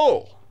its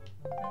hull.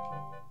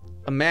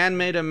 A man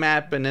made a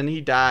map and then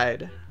he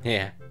died.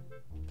 Yeah.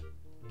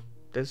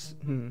 This...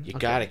 You okay.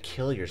 gotta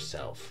kill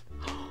yourself.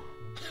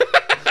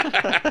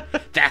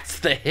 That's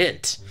the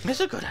hint.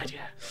 That's a good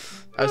idea.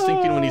 I was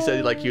thinking when he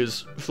said like he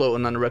was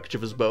floating on the wreckage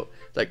of his boat,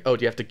 like, oh,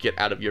 do you have to get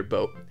out of your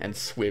boat and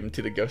swim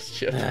to the ghost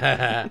ship?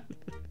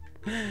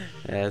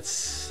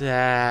 That's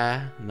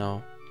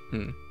no.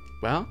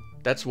 Well,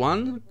 that's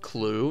one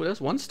clue.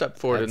 That's one step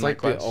forward That's in my like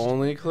quest. the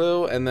only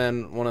clue, and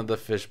then one of the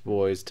fish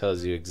boys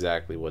tells you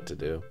exactly what to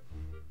do.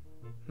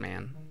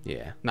 Man,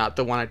 Yeah. not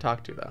the one I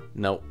talked to though.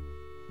 Nope.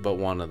 But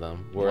one of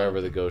them,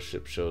 wherever the ghost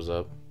ship shows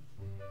up.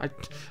 I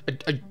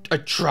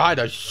tried.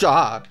 I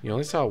saw. You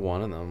only saw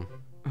one of them.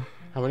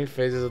 How many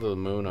phases of the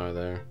moon are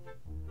there?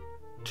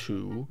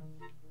 2.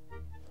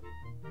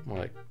 More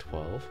like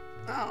 12.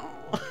 Oh.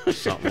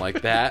 Something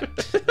like that.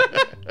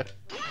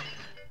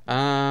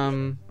 I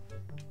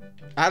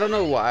don't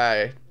know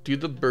why. Do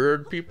the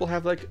bird people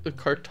have like a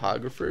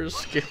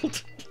cartographer's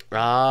guild?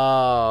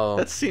 Oh.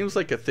 That seems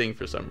like a thing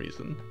for some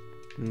reason.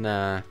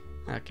 Nah.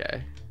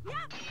 Okay.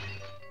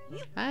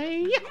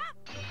 I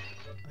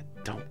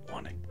don't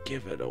want to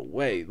give it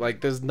away. Like,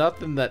 there's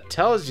nothing that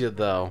tells you,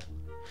 though.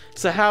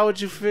 So how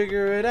would you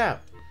figure it out?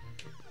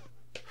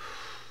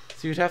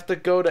 So you'd have to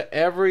go to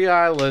every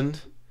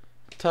island,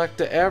 talk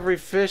to every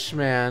fish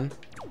man.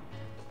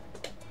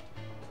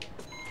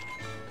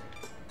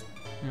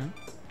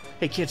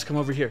 Hey kids, come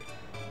over here.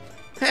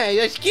 Hey,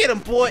 let's get him,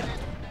 boy.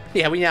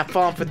 Yeah, we not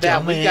falling for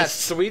that. We got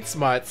Dumbass. sweet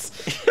smarts.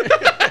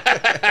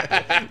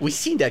 We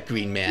seen that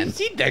green man.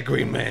 See that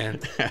green man.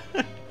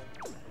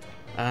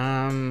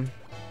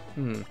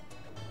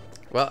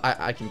 Well,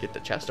 I can get the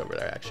chest over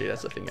there, actually.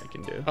 That's the thing I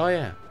can do. Oh,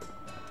 yeah.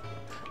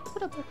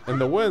 And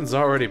the wind's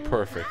already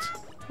perfect.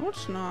 No,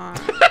 it's not.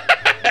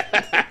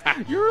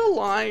 You're a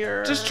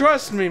liar. Just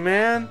trust me,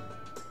 man.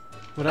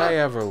 Would I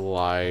ever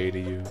lie to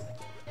you?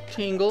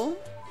 Tingle.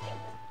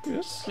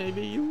 Yes.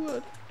 Maybe you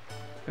would.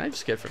 Can I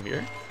just get from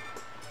here?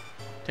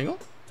 Tingle?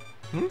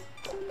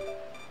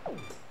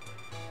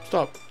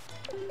 Stop.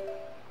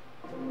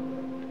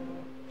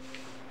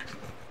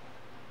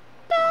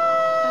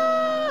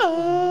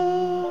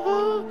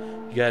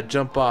 You gotta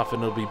jump off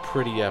and it'll be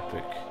pretty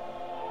epic.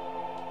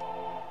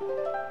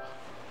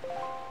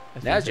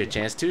 Now's your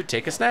chance to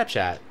take a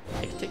snapshot.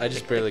 I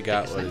just barely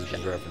got what he was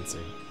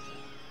referencing.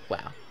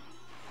 Wow.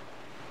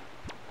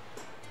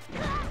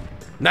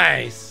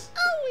 Nice!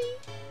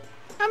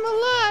 I'm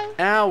alive.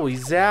 Owie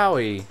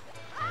zowie.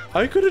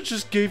 I could have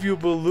just gave you a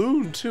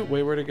balloon too.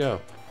 Wait, where'd it go?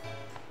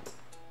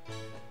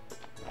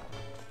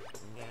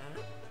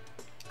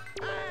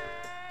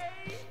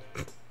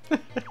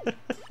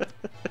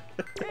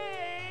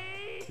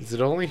 Is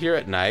it only here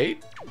at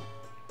night?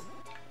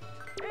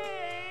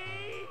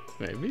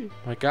 Maybe.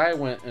 My guy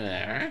went.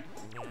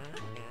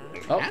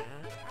 Oh.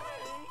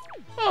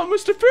 Oh,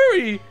 Mr.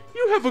 Fairy,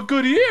 you have a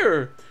good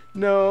ear.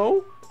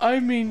 No, I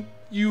mean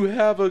you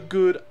have a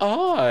good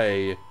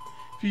eye.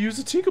 If you use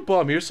a Tinker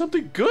Bomb here,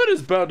 something good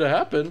is bound to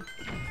happen.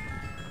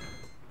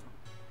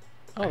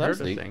 Oh, that's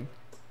heard a neat. thing.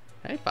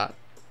 Hey, Bot.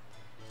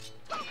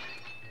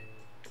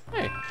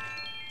 Hey,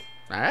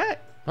 All right.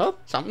 well,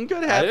 Something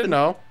good happened. I didn't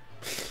know.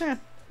 Yeah.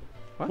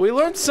 What? We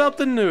learned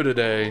something new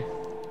today.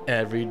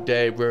 Every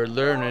day we're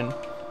learning.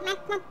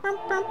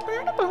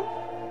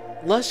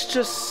 Let's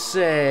just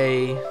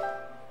say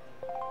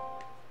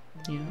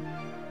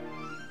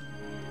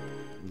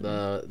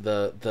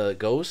the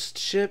ghost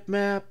ship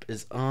map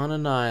is on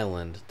an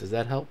island. Does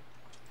that help?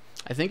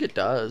 I think it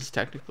does,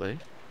 technically.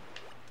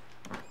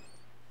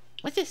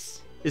 What's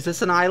this? Is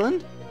this an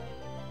island?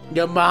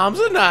 Your mom's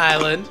an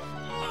island.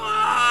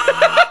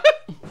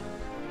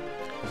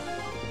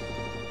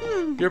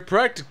 You're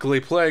practically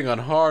playing on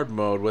hard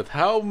mode with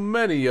how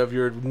many of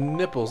your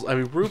nipples, I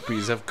mean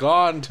rupees, have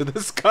gone to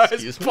this guy's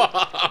Excuse me?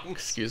 bomb.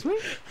 Excuse me?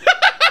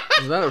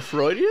 Is that a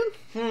Freudian?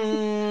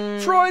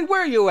 Freud,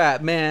 where you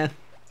at, man?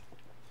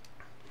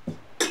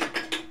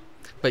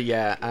 But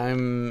yeah,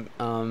 I'm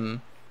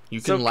you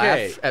It's can okay.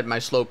 laugh at my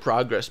slow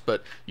progress,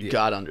 but you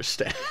gotta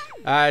understand.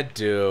 I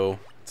do.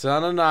 It's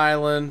on an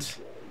island.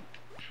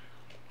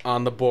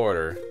 On the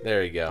border.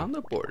 There you go. On the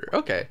border.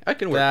 Okay, I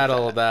can work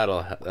That'll. with that.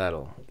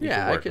 You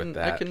Yeah, can work with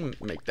that. I can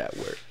make that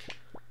work.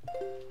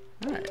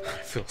 All right. I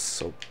feel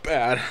so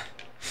bad.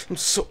 I'm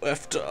so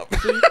effed up.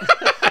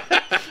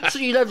 So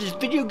you love this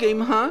video game,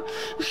 huh?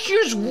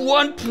 Here's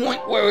one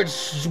point where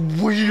it's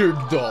weird,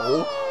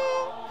 though.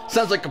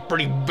 Sounds like a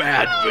pretty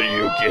bad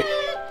video game.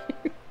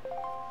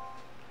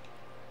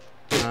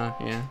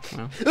 Yeah,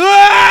 well.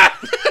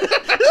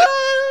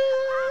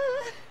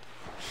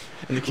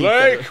 And the key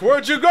Blake,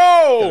 where'd you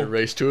gotta go?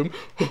 race to him.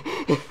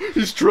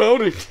 He's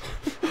drowning.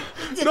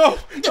 No,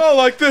 not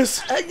like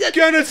this.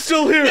 Gannon's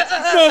still here.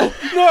 No,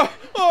 no.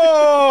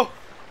 Oh.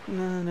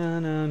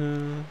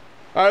 No.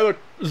 Alright, look,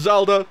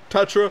 Zelda,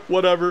 Tetra,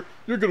 whatever.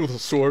 You're good with a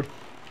sword.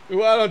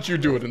 Why don't you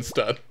do it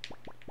instead?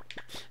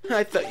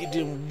 I thought you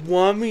didn't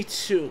want me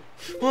to.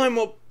 I'm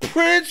a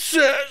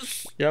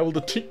princess. Yeah, well,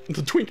 the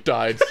twink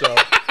died, so.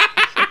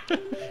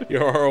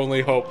 You're our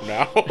only hope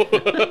now.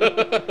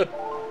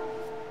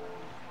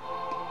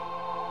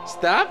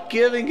 Stop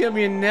giving him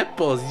your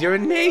nipples. You're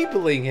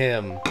enabling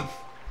him.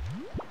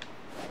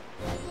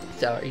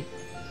 Sorry.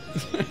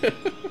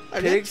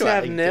 Pigs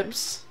have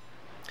nips.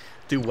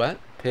 Do what?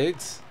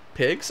 Pigs?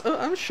 Pigs? Oh,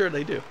 I'm sure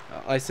they do.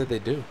 I said they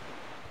do.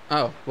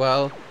 Oh,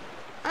 well,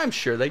 I'm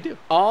sure they do.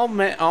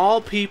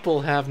 All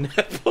people have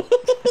nipples.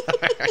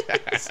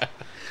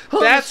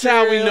 That's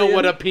how we know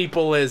what a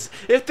people is.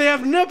 If they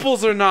have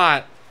nipples or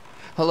not.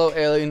 Hello,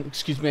 alien.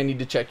 Excuse me, I need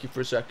to check you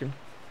for a second.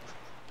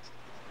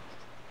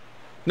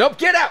 Nope,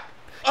 get out!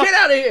 Get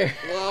out of here!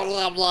 Blah,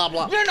 blah, blah,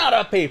 blah. You're not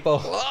a people!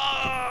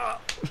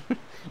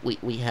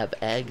 we have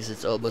eggs,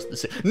 it's almost the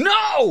same.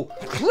 No!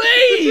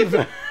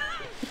 Cleave!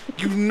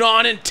 You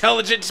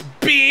non-intelligent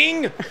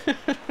being!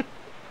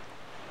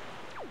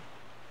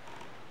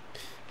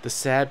 The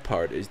sad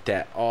part is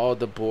that all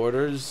the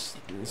borders,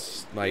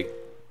 like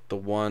the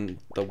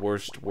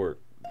worst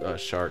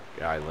shark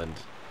island,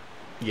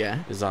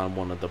 Yeah, is on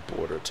one of the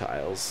border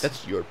tiles.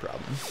 that's your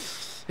problem.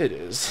 It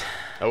is.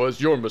 That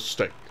was your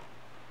mistake.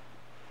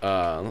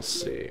 Let's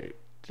see.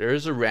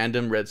 There's a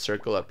random red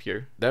circle up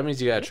here. That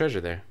means you got a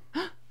treasure there.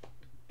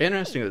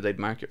 Interesting that they'd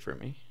mark it for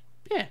me.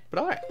 Yeah. But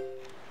alright.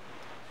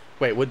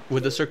 Wait,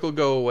 would the circle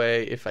go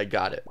away if I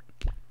got it?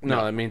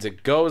 No, it means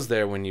it goes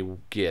there when you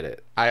get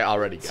it. I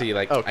already got See, it.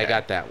 like, Okay. I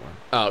got that one.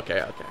 Oh,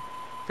 okay.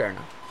 Fair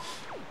enough.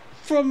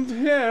 From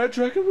here,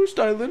 Dragon Roost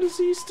Island is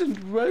east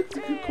and west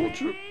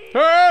agriculture.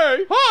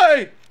 Hey!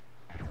 Hi!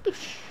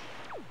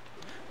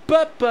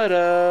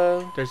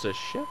 Ba-ba-da. There's a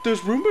ship?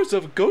 There's rumors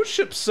of ghost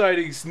ship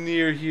sightings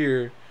near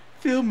here.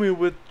 Fill me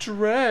with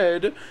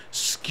dread.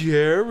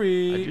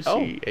 Scary. I do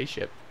see a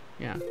ship.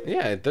 Yeah.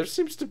 Yeah, there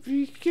seems to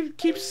be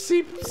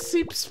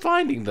keeps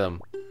finding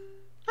them.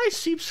 I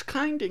seeps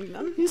kinding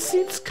them. He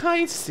seems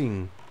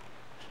kinding.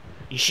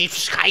 You sheep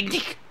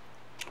hiding.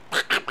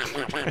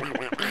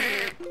 Let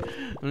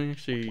me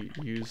actually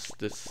use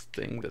this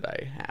thing that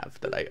I have,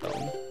 that I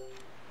own.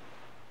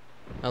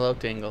 Hello,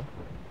 Tingle.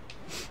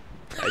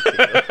 Hi,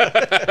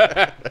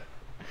 Tingle.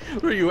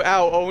 Where you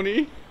out,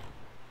 Oni?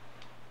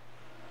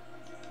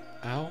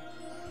 Ow.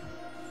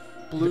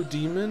 Blue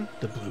demon?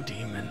 The blue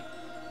demon.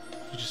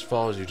 He just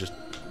follows you. Just.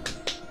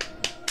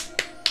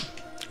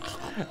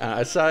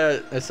 I saw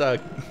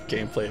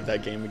gameplay of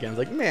that game again. I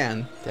was like,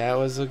 man, That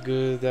was a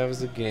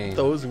game.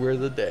 those were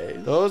the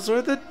days. Those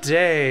were the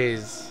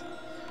days.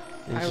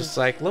 And I just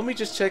like, let me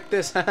just check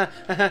this.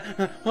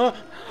 Oh,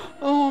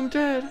 I'm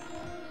dead.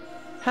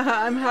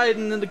 Haha, I'm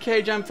hiding in the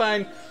cage. I'm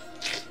fine.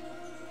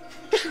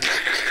 This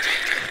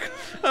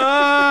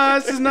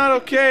is not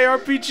okay.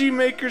 RPG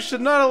makers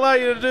should not allow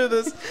you to do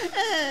this.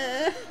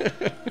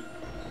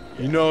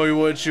 You know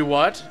what you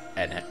want?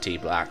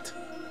 NFT blocked.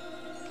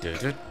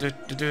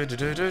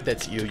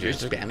 That's you. You're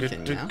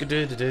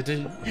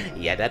spamming now.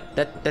 Yeah,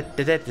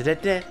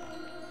 that.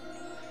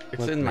 It's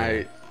Look, in man.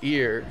 my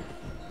ear.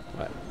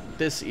 What?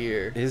 This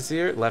ear. His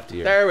ear? Left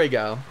ear. There we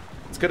go.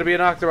 It's gonna be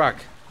an Octorok.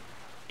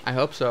 I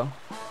hope so.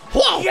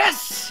 Whoa!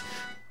 Yes!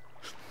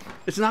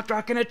 It's not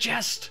rocking a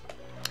chest.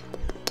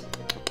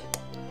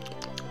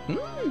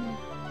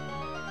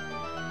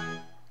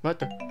 What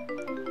the?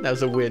 That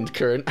was a wind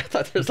current. I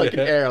thought there was like an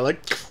arrow.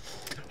 Like,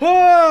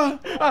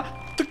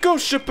 The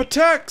ghost ship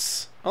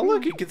attacks! Oh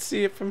look, you can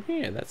see it from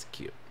here. That's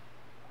cute.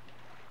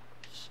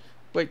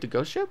 wait, the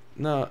ghost ship?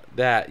 No,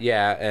 that,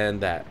 yeah,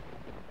 and that.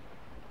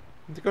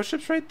 The ghost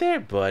ship's right there,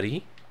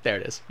 buddy. There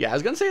it is. Yeah, I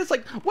was gonna say, it's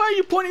like, why are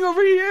you pointing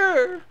over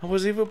here? I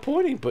wasn't even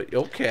pointing, but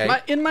okay.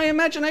 In my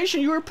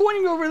imagination, you were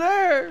pointing over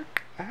there.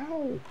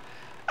 Ow.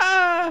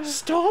 Ah!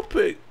 Stop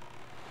it.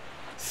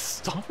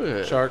 Stop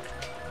it. Shark.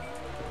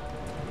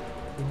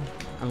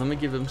 And let me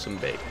give him some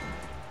bait.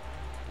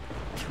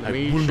 Let I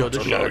me will show not the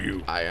allow shark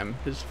you. I am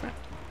his friend.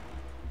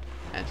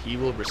 And he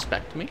will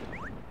respect me.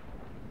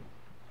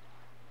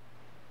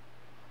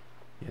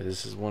 Yeah,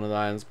 this is one of the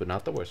islands, but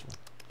not the worst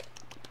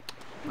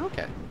one.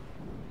 Okay.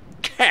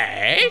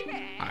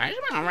 Okay.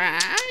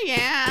 Alright,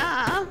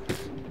 yeah.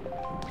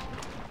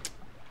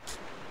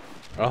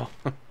 Oh.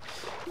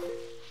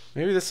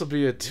 Maybe this will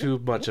be too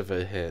much of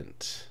a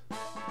hint.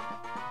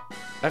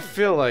 I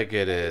feel like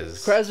it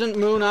is. Crescent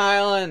Moon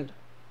Island.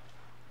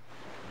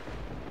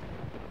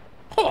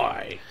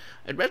 Boy.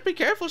 I'd best be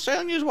careful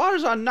sailing these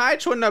waters on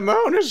nights when the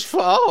moon is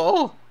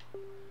full.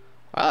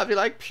 Well, if you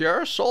like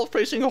pure,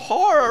 soul-facing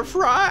horror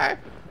fry,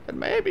 then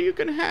maybe you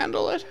can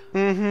handle it.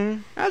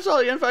 Mm-hmm. That's all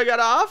the info I got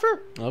to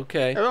offer.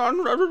 Okay.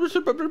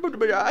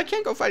 I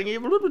can't go fighting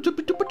evil.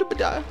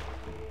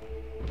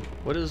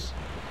 What is...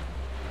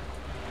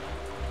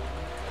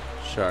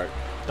 Shark.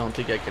 Don't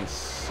think I can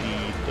see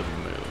the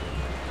moon.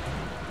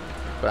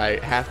 But I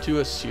have to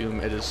assume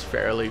it is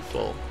fairly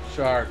full.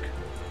 Shark.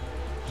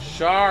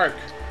 Shark.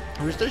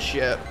 Where's the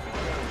ship?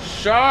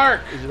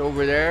 Shark. Is it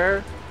over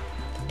there?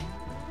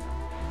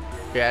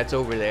 Yeah, it's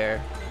over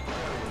there.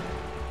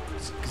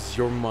 It's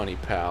your money,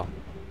 pal.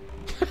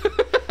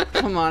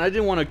 Come on, I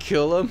didn't want to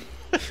kill him.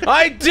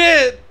 I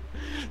did!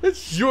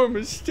 That's your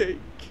mistake.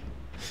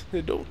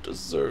 They don't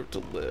deserve to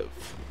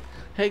live.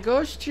 Hey,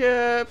 ghost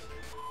ship.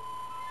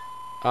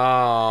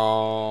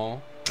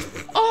 Oh.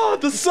 Oh,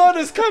 the sun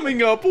is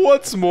coming up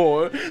once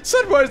more.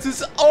 Sunrise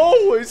is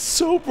always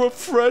so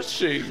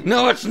refreshing.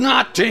 No, it's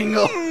not,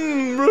 Tingle.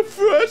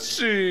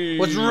 Refreshing.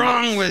 What's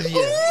wrong with you?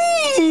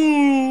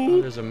 Ooh.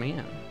 Oh, there's a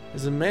man.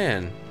 There's a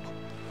man.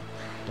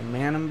 The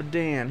man in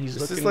Medan. He's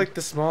This looking. is like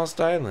the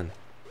smallest island.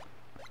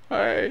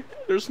 Hey,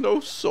 there's no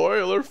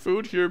soil or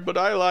food here, but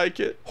I like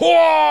it.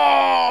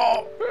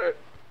 Whoa!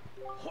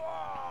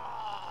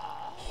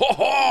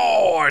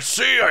 Ho, I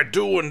see, I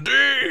do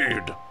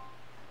indeed.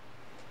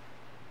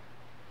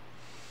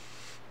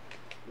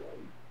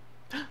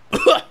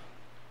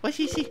 What's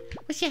he see?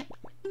 What's that?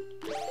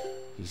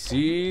 He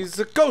sees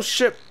a ghost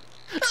ship.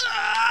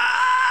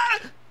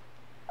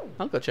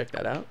 I'll go check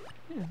that out.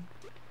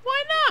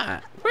 Why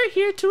not? We're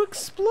here to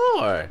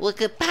explore. What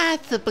could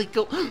possibly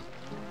go?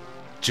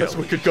 Just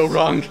what could go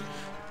wrong.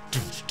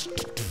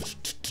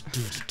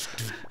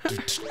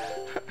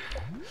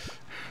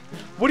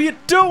 What are you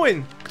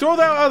doing? Throw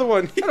that other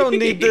one. I don't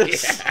need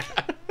this.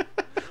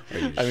 Are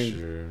you I mean,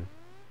 sure?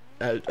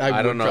 I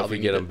I don't would know if probably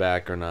we get need him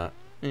back or not.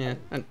 it.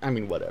 Yeah, I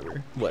mean,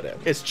 whatever. Whatever.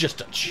 It's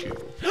just a chew.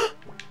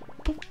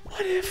 But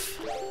what if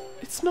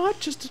it's not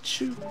just a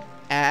chew?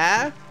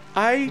 Ah,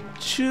 I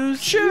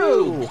choose chew.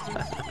 you.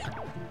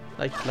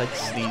 like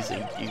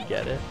sneezing. You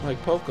get it?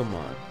 Like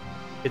Pokemon.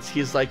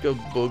 He's like a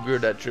booger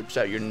that drips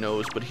out your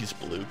nose, but he's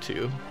blue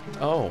too,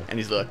 Oh. and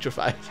he's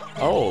electrified.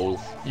 Oh.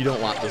 You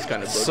don't want those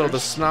kind of boogers. So the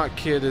Snot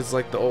Kid is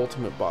like the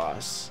ultimate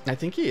boss. I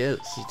think he is.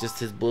 He just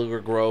his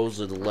booger grows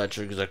with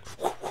electric. He's like,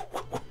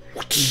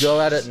 You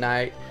go out at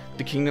night.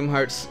 The Kingdom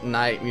Hearts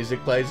night music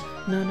plays.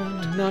 No, no,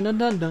 no, no,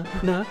 no, no,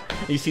 no.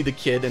 You see the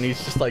kid, and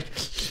he's just like,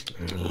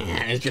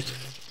 and it's just,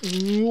 and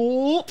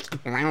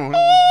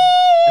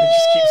it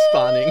just keeps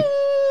spawning.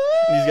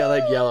 And he's got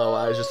like yellow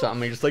eyes or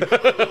something. He's just like, no,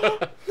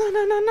 no,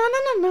 no, no, no,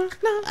 no, no,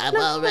 no. I'm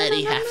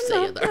already half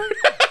Sailor.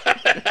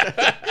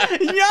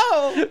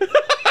 Yo!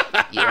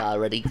 You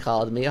already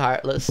called me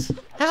heartless.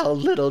 How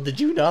little did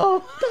you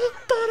know?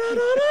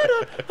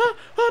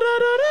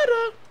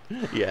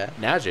 Yeah.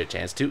 Now's your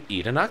chance to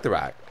eat a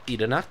Nocturok.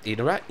 Eat a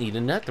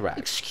Nocturok.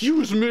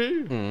 Excuse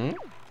me? Hmm?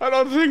 I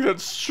don't think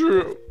that's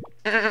true.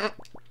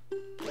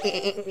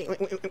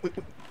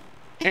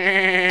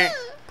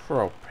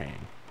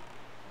 Propane.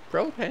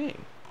 Propane.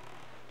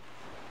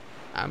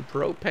 I'm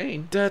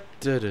propane. Da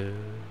da da.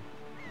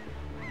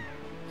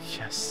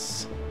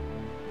 Yes.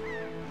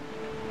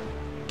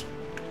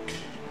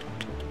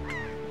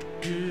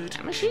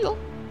 I'm a shield.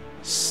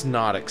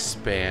 Snot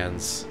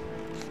expands.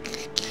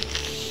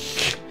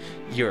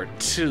 You're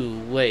too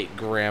late,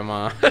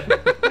 Grandma.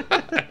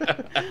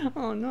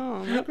 Oh no.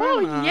 My Oh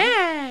grandma.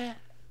 yeah.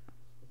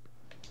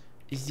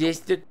 Is this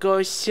the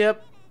ghost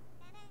ship?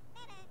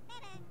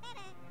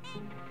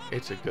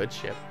 It's a good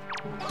ship.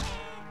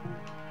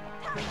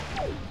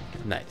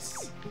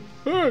 Nice.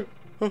 Hey.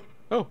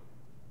 Oh.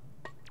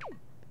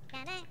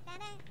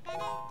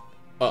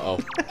 Uh-oh.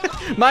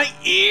 My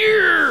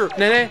ear!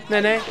 Nene,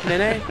 nene,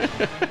 nene.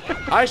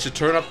 I should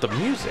turn up the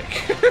music.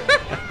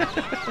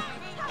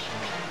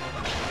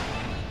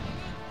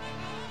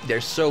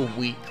 They're so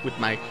weak with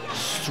my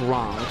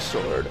strong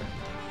sword.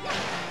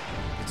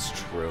 It's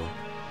true.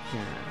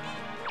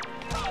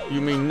 You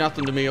mean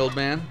nothing to me, old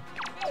man?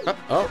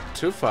 Oh,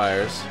 2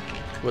 fires.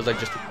 Was I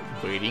just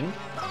waiting?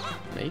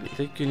 Maybe. I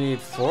think you need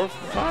 4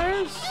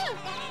 fires?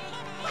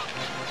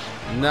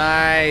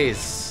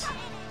 Nice.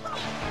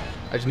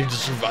 I just need to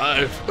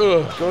survive.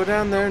 Ugh. Go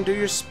down there and do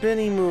your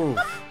spinny move.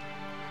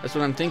 That's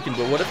what I'm thinking,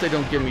 but what if they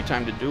don't give me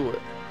time to do it?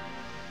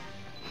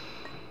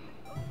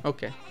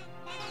 Okay.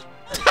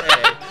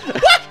 Hey.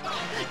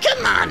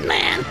 Come on,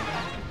 man.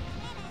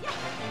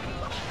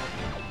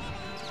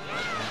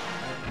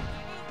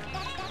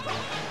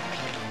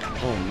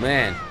 Oh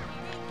man,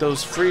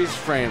 those freeze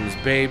frames,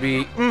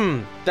 baby.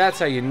 That's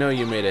how you know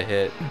you made a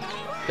hit.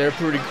 They're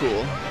pretty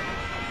cool.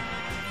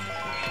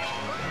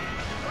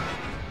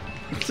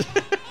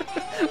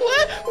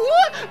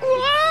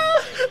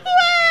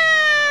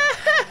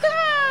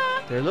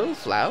 There are little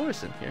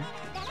flowers in here.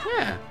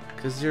 Yeah,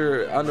 Because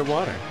you're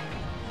underwater.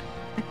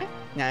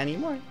 Not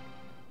anymore.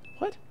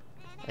 What?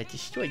 I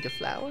destroyed the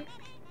flower.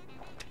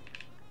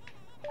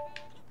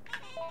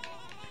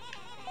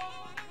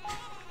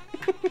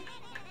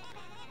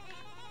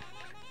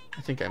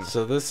 I think I'm.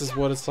 So this is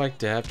what it's like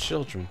to have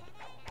children.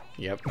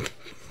 Yep.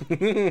 You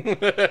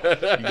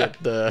get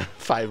the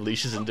 5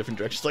 leashes in different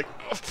directions, like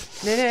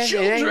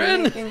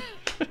children.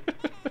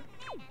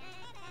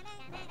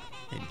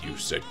 And you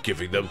said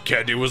giving them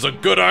candy was a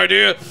good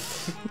idea?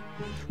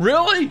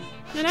 Really?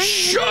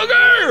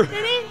 Sugar!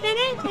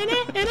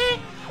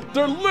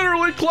 They're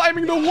literally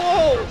climbing the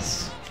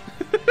walls!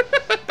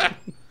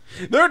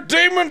 They're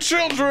demon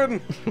children!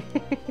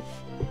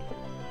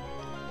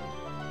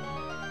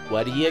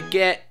 What do you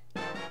get?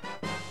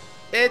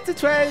 It's a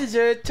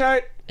treasure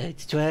chart.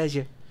 It's a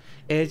treasure.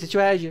 It's a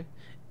treasure.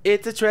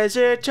 It's a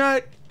treasure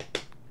chart.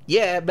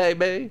 Yeah,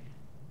 baby.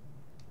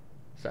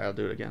 Sorry, I'll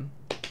do it again.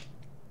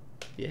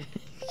 Yeah.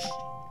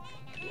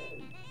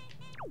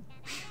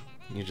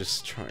 You're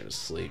just trying to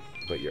sleep,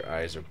 but your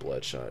eyes are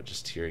bloodshot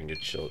just hearing your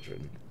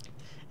children.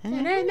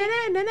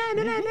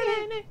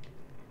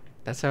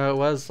 That's how it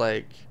was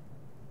like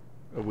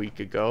a week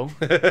ago.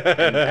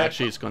 And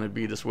actually it's going to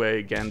be this way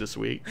again this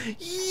week.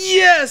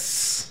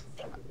 Yes!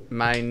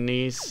 My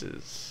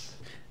nieces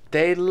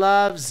They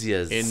loves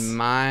yous. in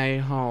my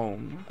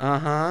home.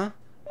 Uh-huh.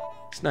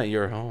 It's not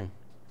your home.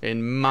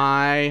 In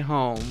my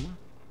home.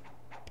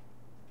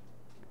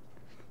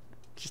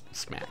 Just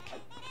smack.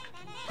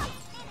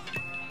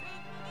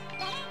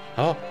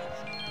 Oh,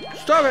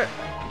 Stop it!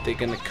 they're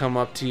gonna come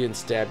up to you and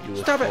stab you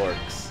with Stop it.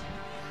 forks.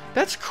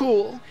 That's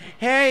cool.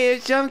 Hey,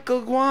 it's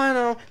Uncle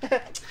Guano.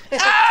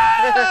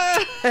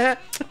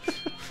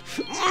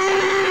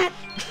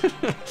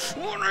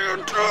 What are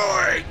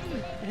you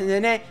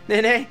doing?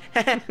 Nene.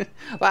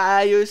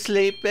 Why are you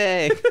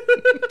sleeping?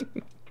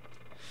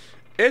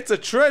 It's a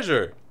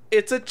treasure.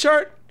 It's a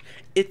chart.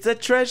 It's a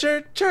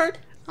treasure chart.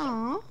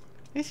 Aw,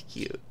 it's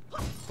cute.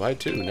 Buy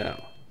 2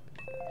 now.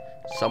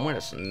 Somewhere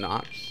that's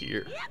not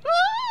here.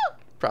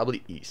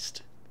 Probably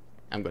east.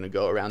 I'm gonna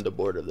go around the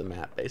border of the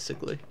map,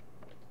 basically.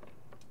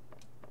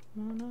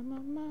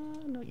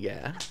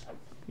 Yeah.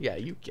 Yeah,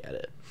 you get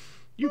it.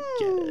 You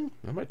get it.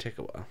 That might take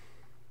a while.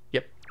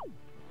 Yep.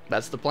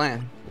 That's the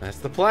plan. That's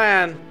the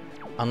plan.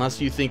 Unless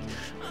you think,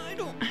 I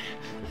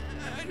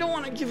don't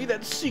want to give you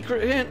that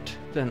secret hint.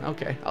 Then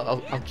okay,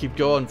 I'll keep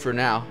going for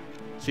now.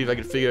 See if I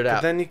can figure it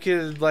out. Then you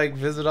could like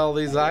visit all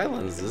these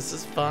islands. This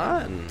is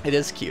fun. It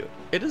is cute.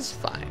 It is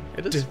fine.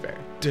 It is fair.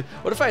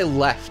 What if I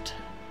left?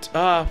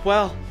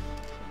 Well,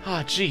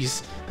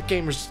 jeez.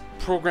 The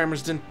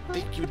programmers didn't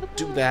think you'd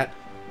do that.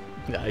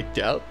 I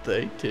doubt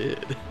they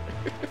did.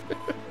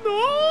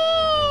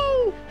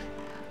 No!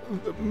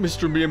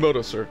 Mr.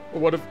 Miyamoto, sir.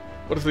 What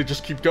if they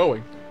just keep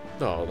going?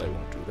 No, they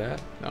won't do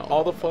that. No.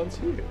 All the fun's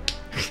here.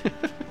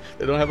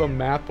 They don't have a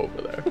map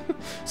over there.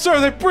 Sir,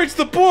 they breached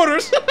the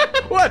borders!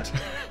 What?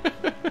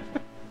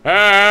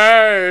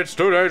 Hey, it's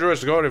too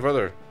dangerous to go any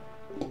further.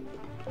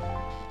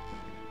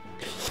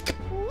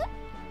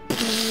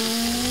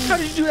 How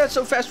did you do that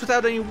so fast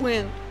without any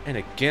wind? And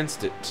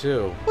against it,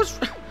 too. What's...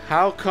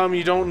 How come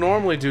you don't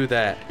normally do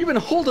that? You been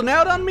holding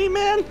out on me,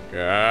 man?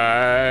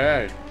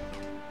 Hey.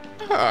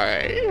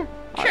 Hi.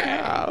 I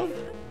have.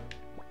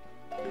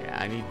 Yeah,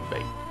 I need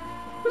bait.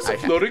 There's I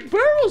some ha- floating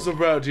barrels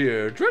around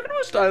here. Dragon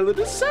Roost Island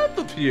is south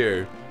of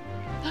here.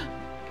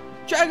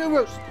 Dragon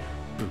roast.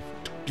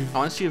 I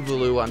want to see a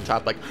Vulu on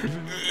top, like.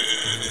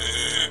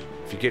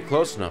 If you get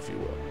close enough, you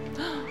will.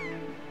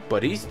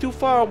 But he's too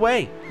far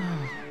away.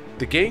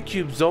 The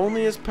GameCube's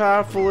only as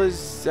powerful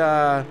as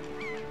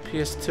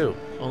PS2.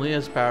 Only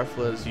as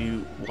powerful as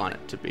you want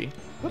it to be.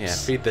 Yeah,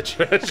 feed the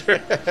treasure.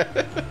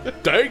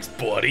 Thanks,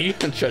 buddy.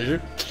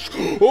 Treasure.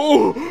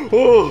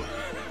 Oh.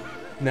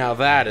 Now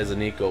that is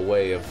an eco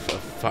way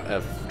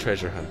of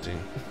treasure hunting.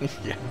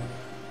 Yeah.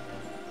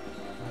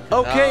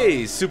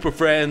 Okay, super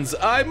friends,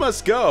 I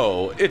must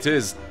go. It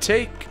is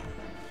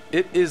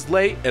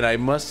late and I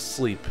must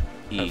sleep.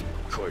 Eat.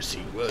 Of course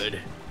he would.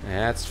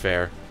 That's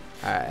fair.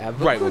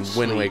 Have a Right good when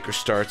Wind sleep. Waker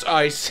starts.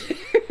 I see.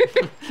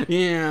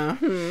 Yeah.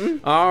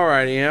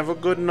 Alrighty, have a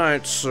good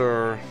night,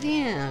 sir.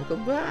 Yeah.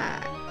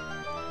 Goodbye.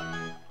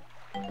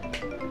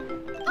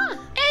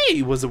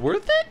 Hey, was it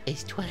worth it?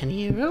 It's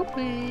 20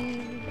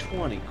 rupees.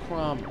 20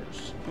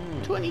 kroners.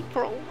 20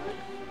 kroner.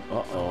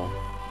 Uh-oh.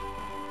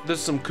 There's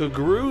some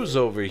kangaroos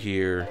over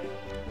here.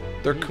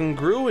 They're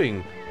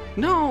congruing.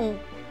 No.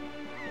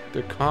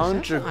 They're Is that the island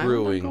I'm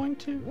conjugruing. going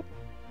to?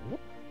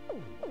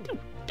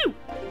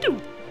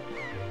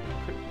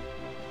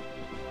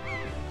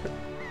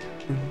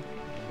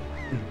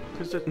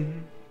 Because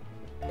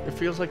it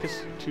feels like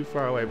it's too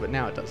far away, but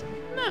now it doesn't.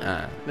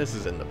 Nah, This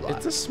is in the block.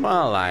 it's a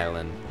small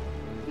island.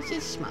 This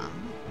is small.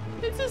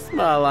 It's a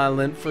small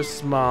island for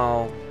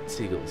small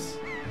seagulls.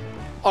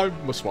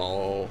 I'm a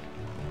small.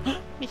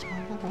 It's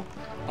small.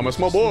 I'm a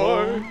small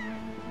boy.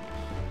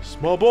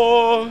 Small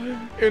boy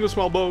In a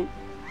small boat.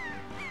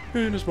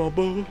 in a small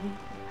boat.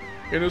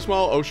 In a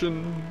small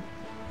ocean.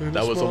 in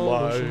That was a small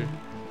lie. ocean.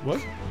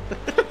 What?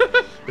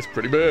 It's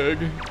pretty big.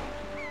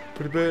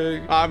 Pretty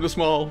big. I'm the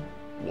small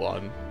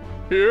one.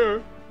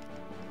 Here.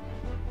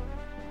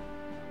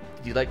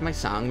 Do you like my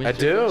song, Mr. I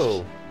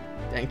do.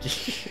 Fish? Thank you.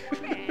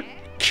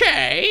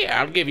 Okay,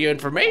 I'll give you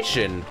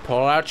information.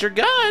 Pull out your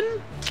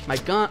gun. My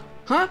gun.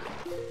 Huh?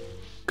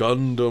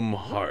 Gundam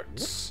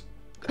Hearts.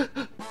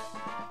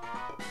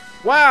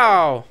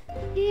 Wow.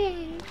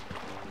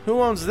 Who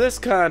owns this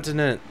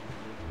continent?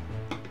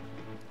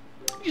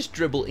 You just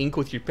dribble ink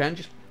with your pen.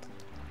 Just.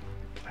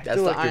 I That's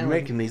feel the like you're island.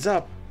 making these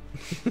up.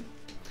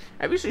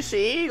 Have you seen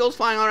seagulls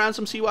flying all around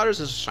some seawaters?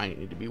 This is a sign you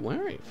need to be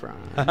wary from.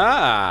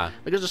 Haha.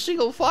 Because a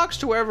seagull flocks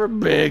to wherever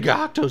big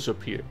octos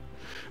appear.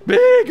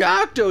 Big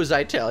octos,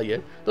 I tell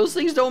you. Those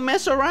things don't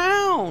mess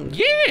around.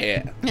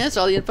 Yeah. That's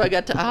all the info I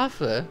got to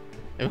offer.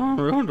 But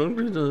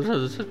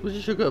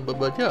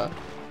yeah,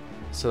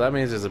 So that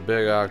means there's a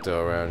big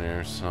octo around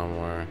here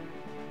somewhere.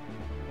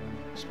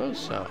 I suppose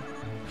so.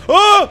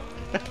 Oh!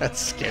 That's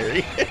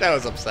scary. That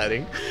was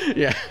upsetting.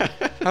 Yeah.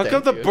 How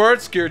come the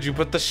bird scared you,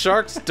 but the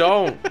sharks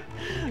don't?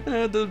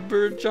 The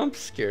bird jump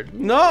scared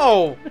me.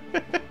 No! I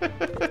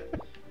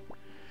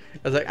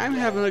was like, I'm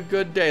having a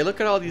good day.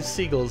 Look at all these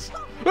seagulls.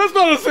 That's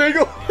not a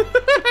seagull.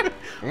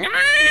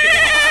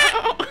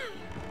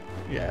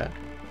 Yeah.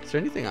 Is there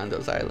anything on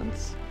those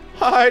islands?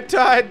 High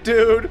tide,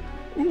 dude.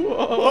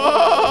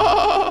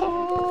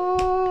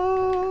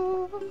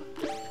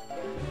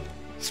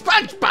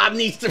 SpongeBob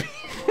needs to be.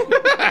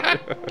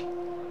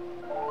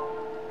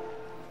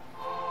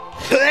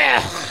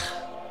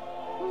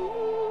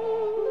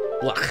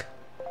 Look.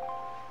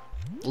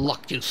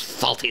 Look, you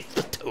salty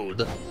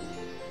spittoon.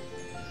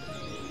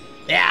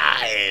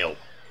 Yeah.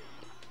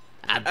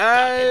 I'm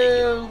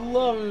I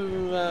love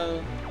you,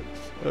 man.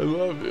 I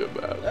love you,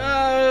 man.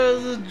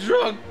 The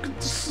drunk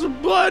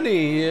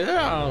bunny,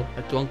 yeah.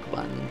 A drunk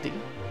bundy.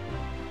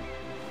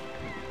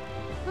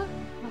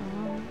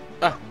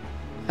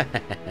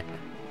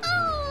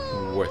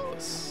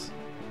 Worthless.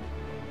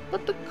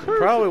 But the curve.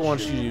 Probably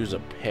wants you to use a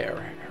pear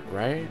hair,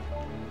 right?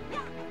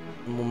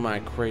 Am I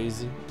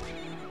crazy?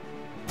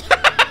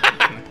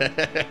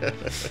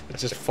 It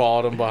just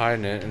followed him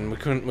behind it, and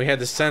we had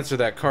to censor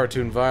that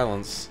cartoon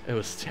violence. It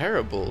was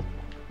terrible.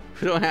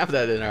 We don't have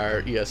that in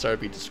our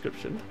ESRB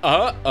description.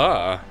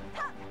 I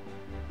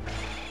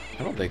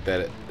don't think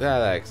that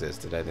that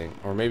existed, I think.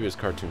 Or maybe it was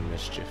Cartoon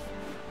Mischief.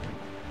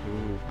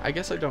 Ooh, I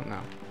guess I don't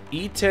know.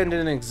 E10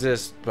 didn't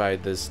exist by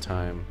this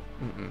time.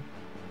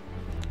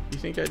 You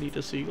think I need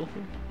a seagull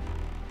here?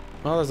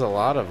 Well, there's a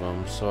lot of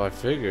them, so I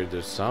figured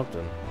there's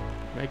something.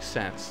 Makes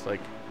sense. Like,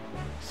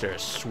 is there a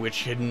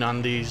switch hidden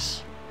on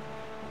these?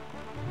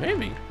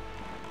 Maybe.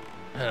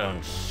 I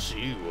don't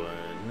see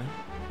one.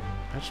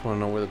 I just want to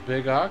know where the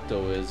big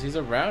octo is. He's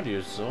around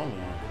here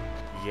somewhere.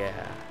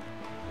 Yeah.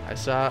 I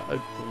saw a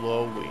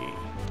glowy.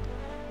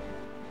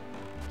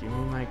 Give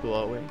me my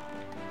glowy.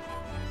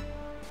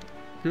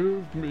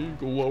 Give me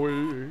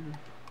glowy.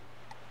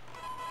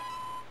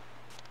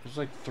 There's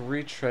like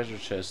 3 treasure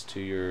chests to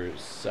your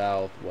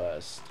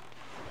southwest.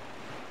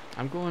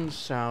 I'm going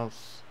southeast.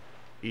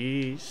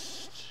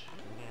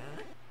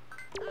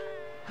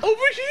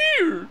 Over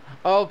here!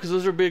 Oh, because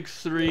those are big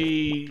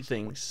 3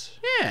 things.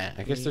 Yeah.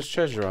 I guess there's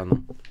treasure on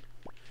them.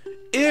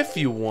 If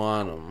you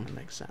want them. That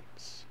makes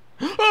sense.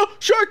 Oh,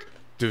 shark!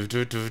 He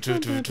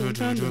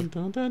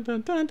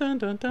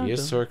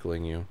is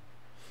circling you.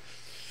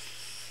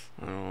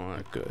 I don't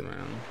want Good.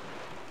 man.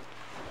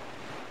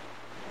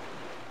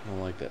 I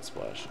don't like that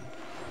splashing.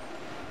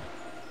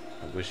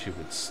 I wish he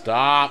would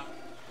stop.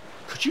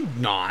 Could you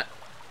not?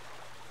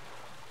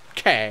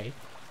 Okay.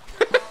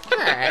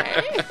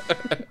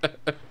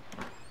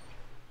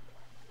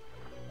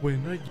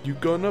 When are you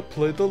gonna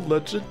play The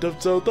Legend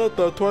of Zelda,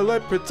 the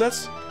Twilight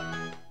Princess?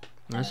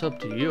 That's up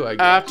to you, I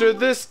guess. After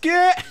this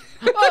skit!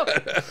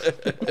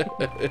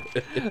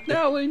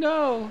 Now we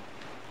know.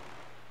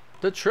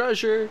 The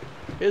treasure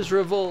is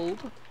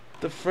revolved.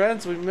 The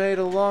friends we made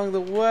along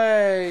the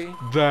way.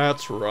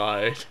 That's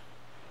right.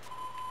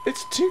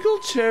 It's Tingle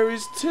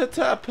Cherry's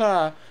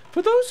Tatapa.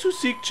 For those who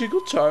seek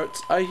Jingle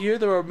charts, I hear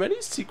there are many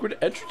secret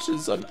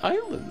entrances on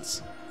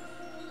islands.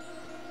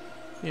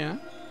 Yeah?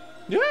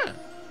 Yeah.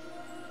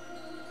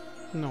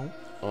 No.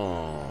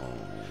 Oh.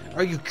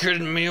 Are you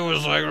kidding me? It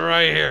was like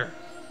right here.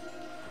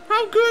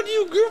 How could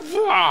you give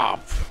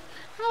up?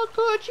 How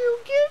could you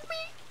give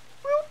me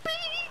Ruby?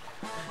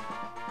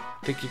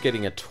 I think you're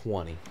getting a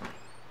 20.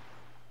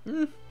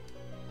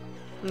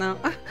 No.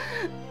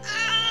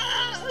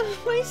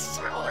 My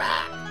soda.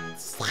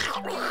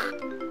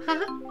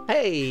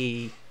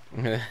 Hey.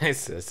 I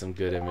said some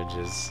good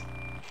images.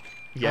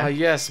 Yeah. Ah,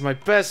 yes, my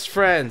best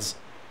friends.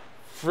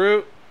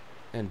 Fruit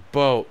and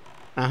Boat.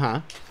 Uh-huh.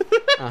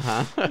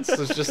 Uh-huh.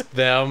 So it's just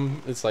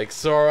them. It's like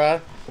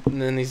Sora,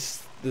 and then they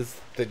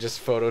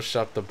just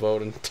photoshopped the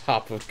boat on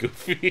top of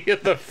Goofy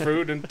and the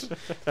fruit in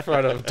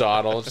front of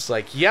Donald. Just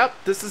like, yep,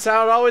 this is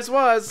how it always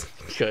was.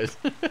 Good.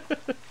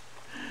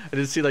 I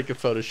did see like a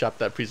Photoshop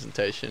that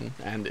presentation,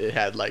 and it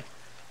had like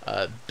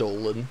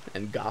Dolan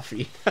and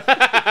Goffy.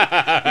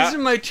 These are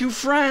my 2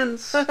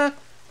 friends.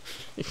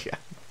 Yeah.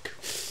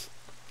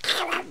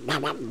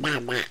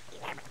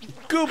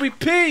 Scooby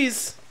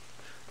Peas!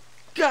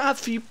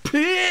 Coffee,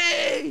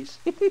 please!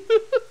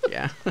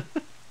 Yeah.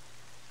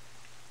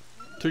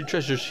 3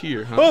 treasures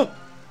here, huh? Oh!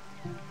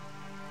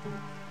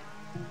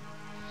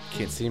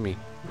 Can't see me.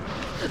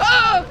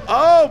 Ah!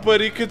 Oh,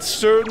 but he could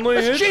certainly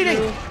That's hit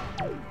cheating! you.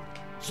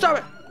 Stop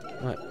it!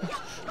 What?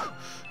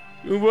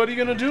 What are you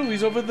gonna do?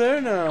 He's over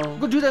there now.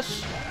 Go do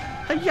this.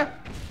 Hiya!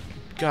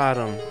 Got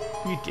him.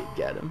 You did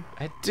get him.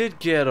 I did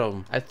get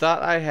him. I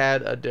thought I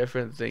had a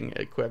different thing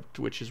equipped,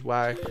 which is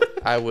why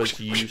I was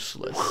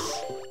useless.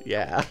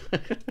 Yeah.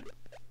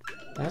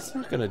 That's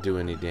not gonna do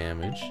any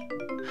damage.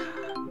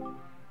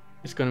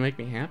 It's gonna make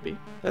me happy.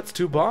 That's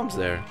 2 bombs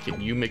there.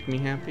 Can you make me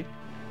happy?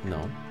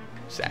 No.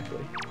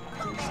 Exactly.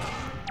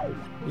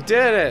 You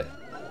did it!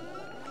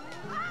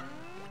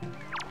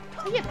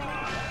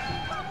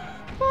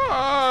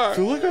 I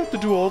feel like I have to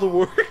do all the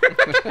work.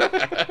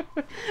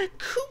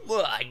 Come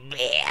on,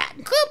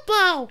 man.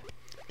 Koopo.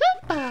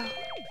 Koopo.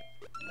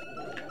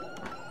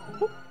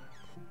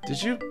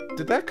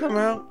 Did that come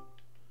out?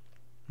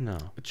 No.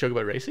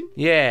 Chocobo Racing?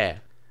 Yeah.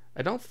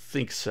 I don't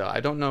think so. I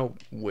don't know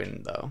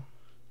when, though.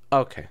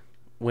 Okay.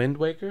 Wind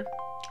Waker?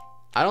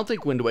 I don't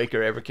think Wind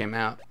Waker ever came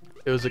out.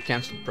 It was a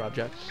canceled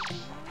project.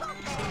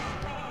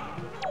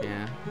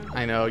 Yeah.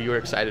 I know, you were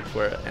excited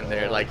for it, and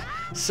they're like,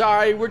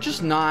 sorry, we're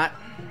just not.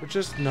 We're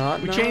just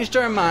not. We changed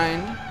our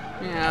mind.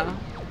 Yeah.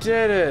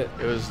 Did it.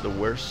 It was the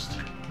worst.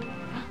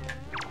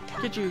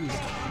 Get you.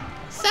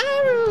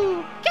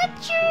 Saru,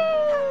 get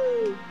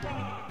you.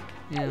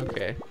 Yeah,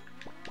 okay.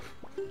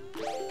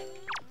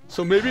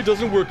 So maybe it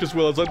doesn't work as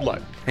well as I'd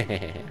like.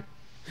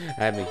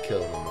 I've been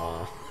killing them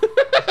all.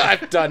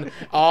 I've done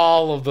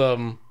all of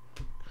them.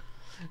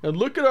 And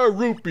look at our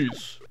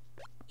rupees.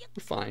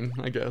 We're fine,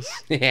 I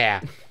guess.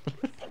 Yeah.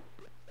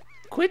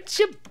 Quit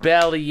your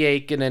belly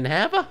aching and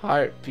have a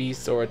heart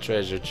piece or a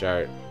treasure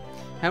chart.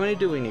 How many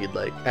do we need?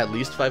 Like, at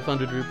least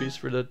 500 rupees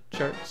for the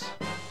charts?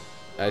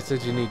 I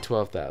said you need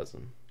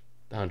 12,000.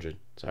 100.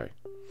 Sorry.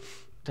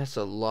 That's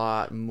a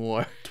lot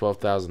more.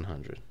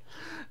 12,100.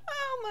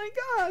 Oh my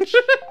gosh.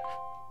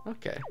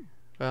 Okay.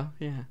 Well,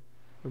 yeah.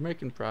 We're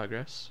making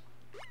progress.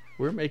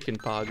 We're making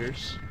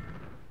poggers.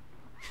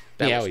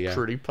 That Yeah, was yeah.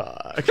 pretty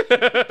pog.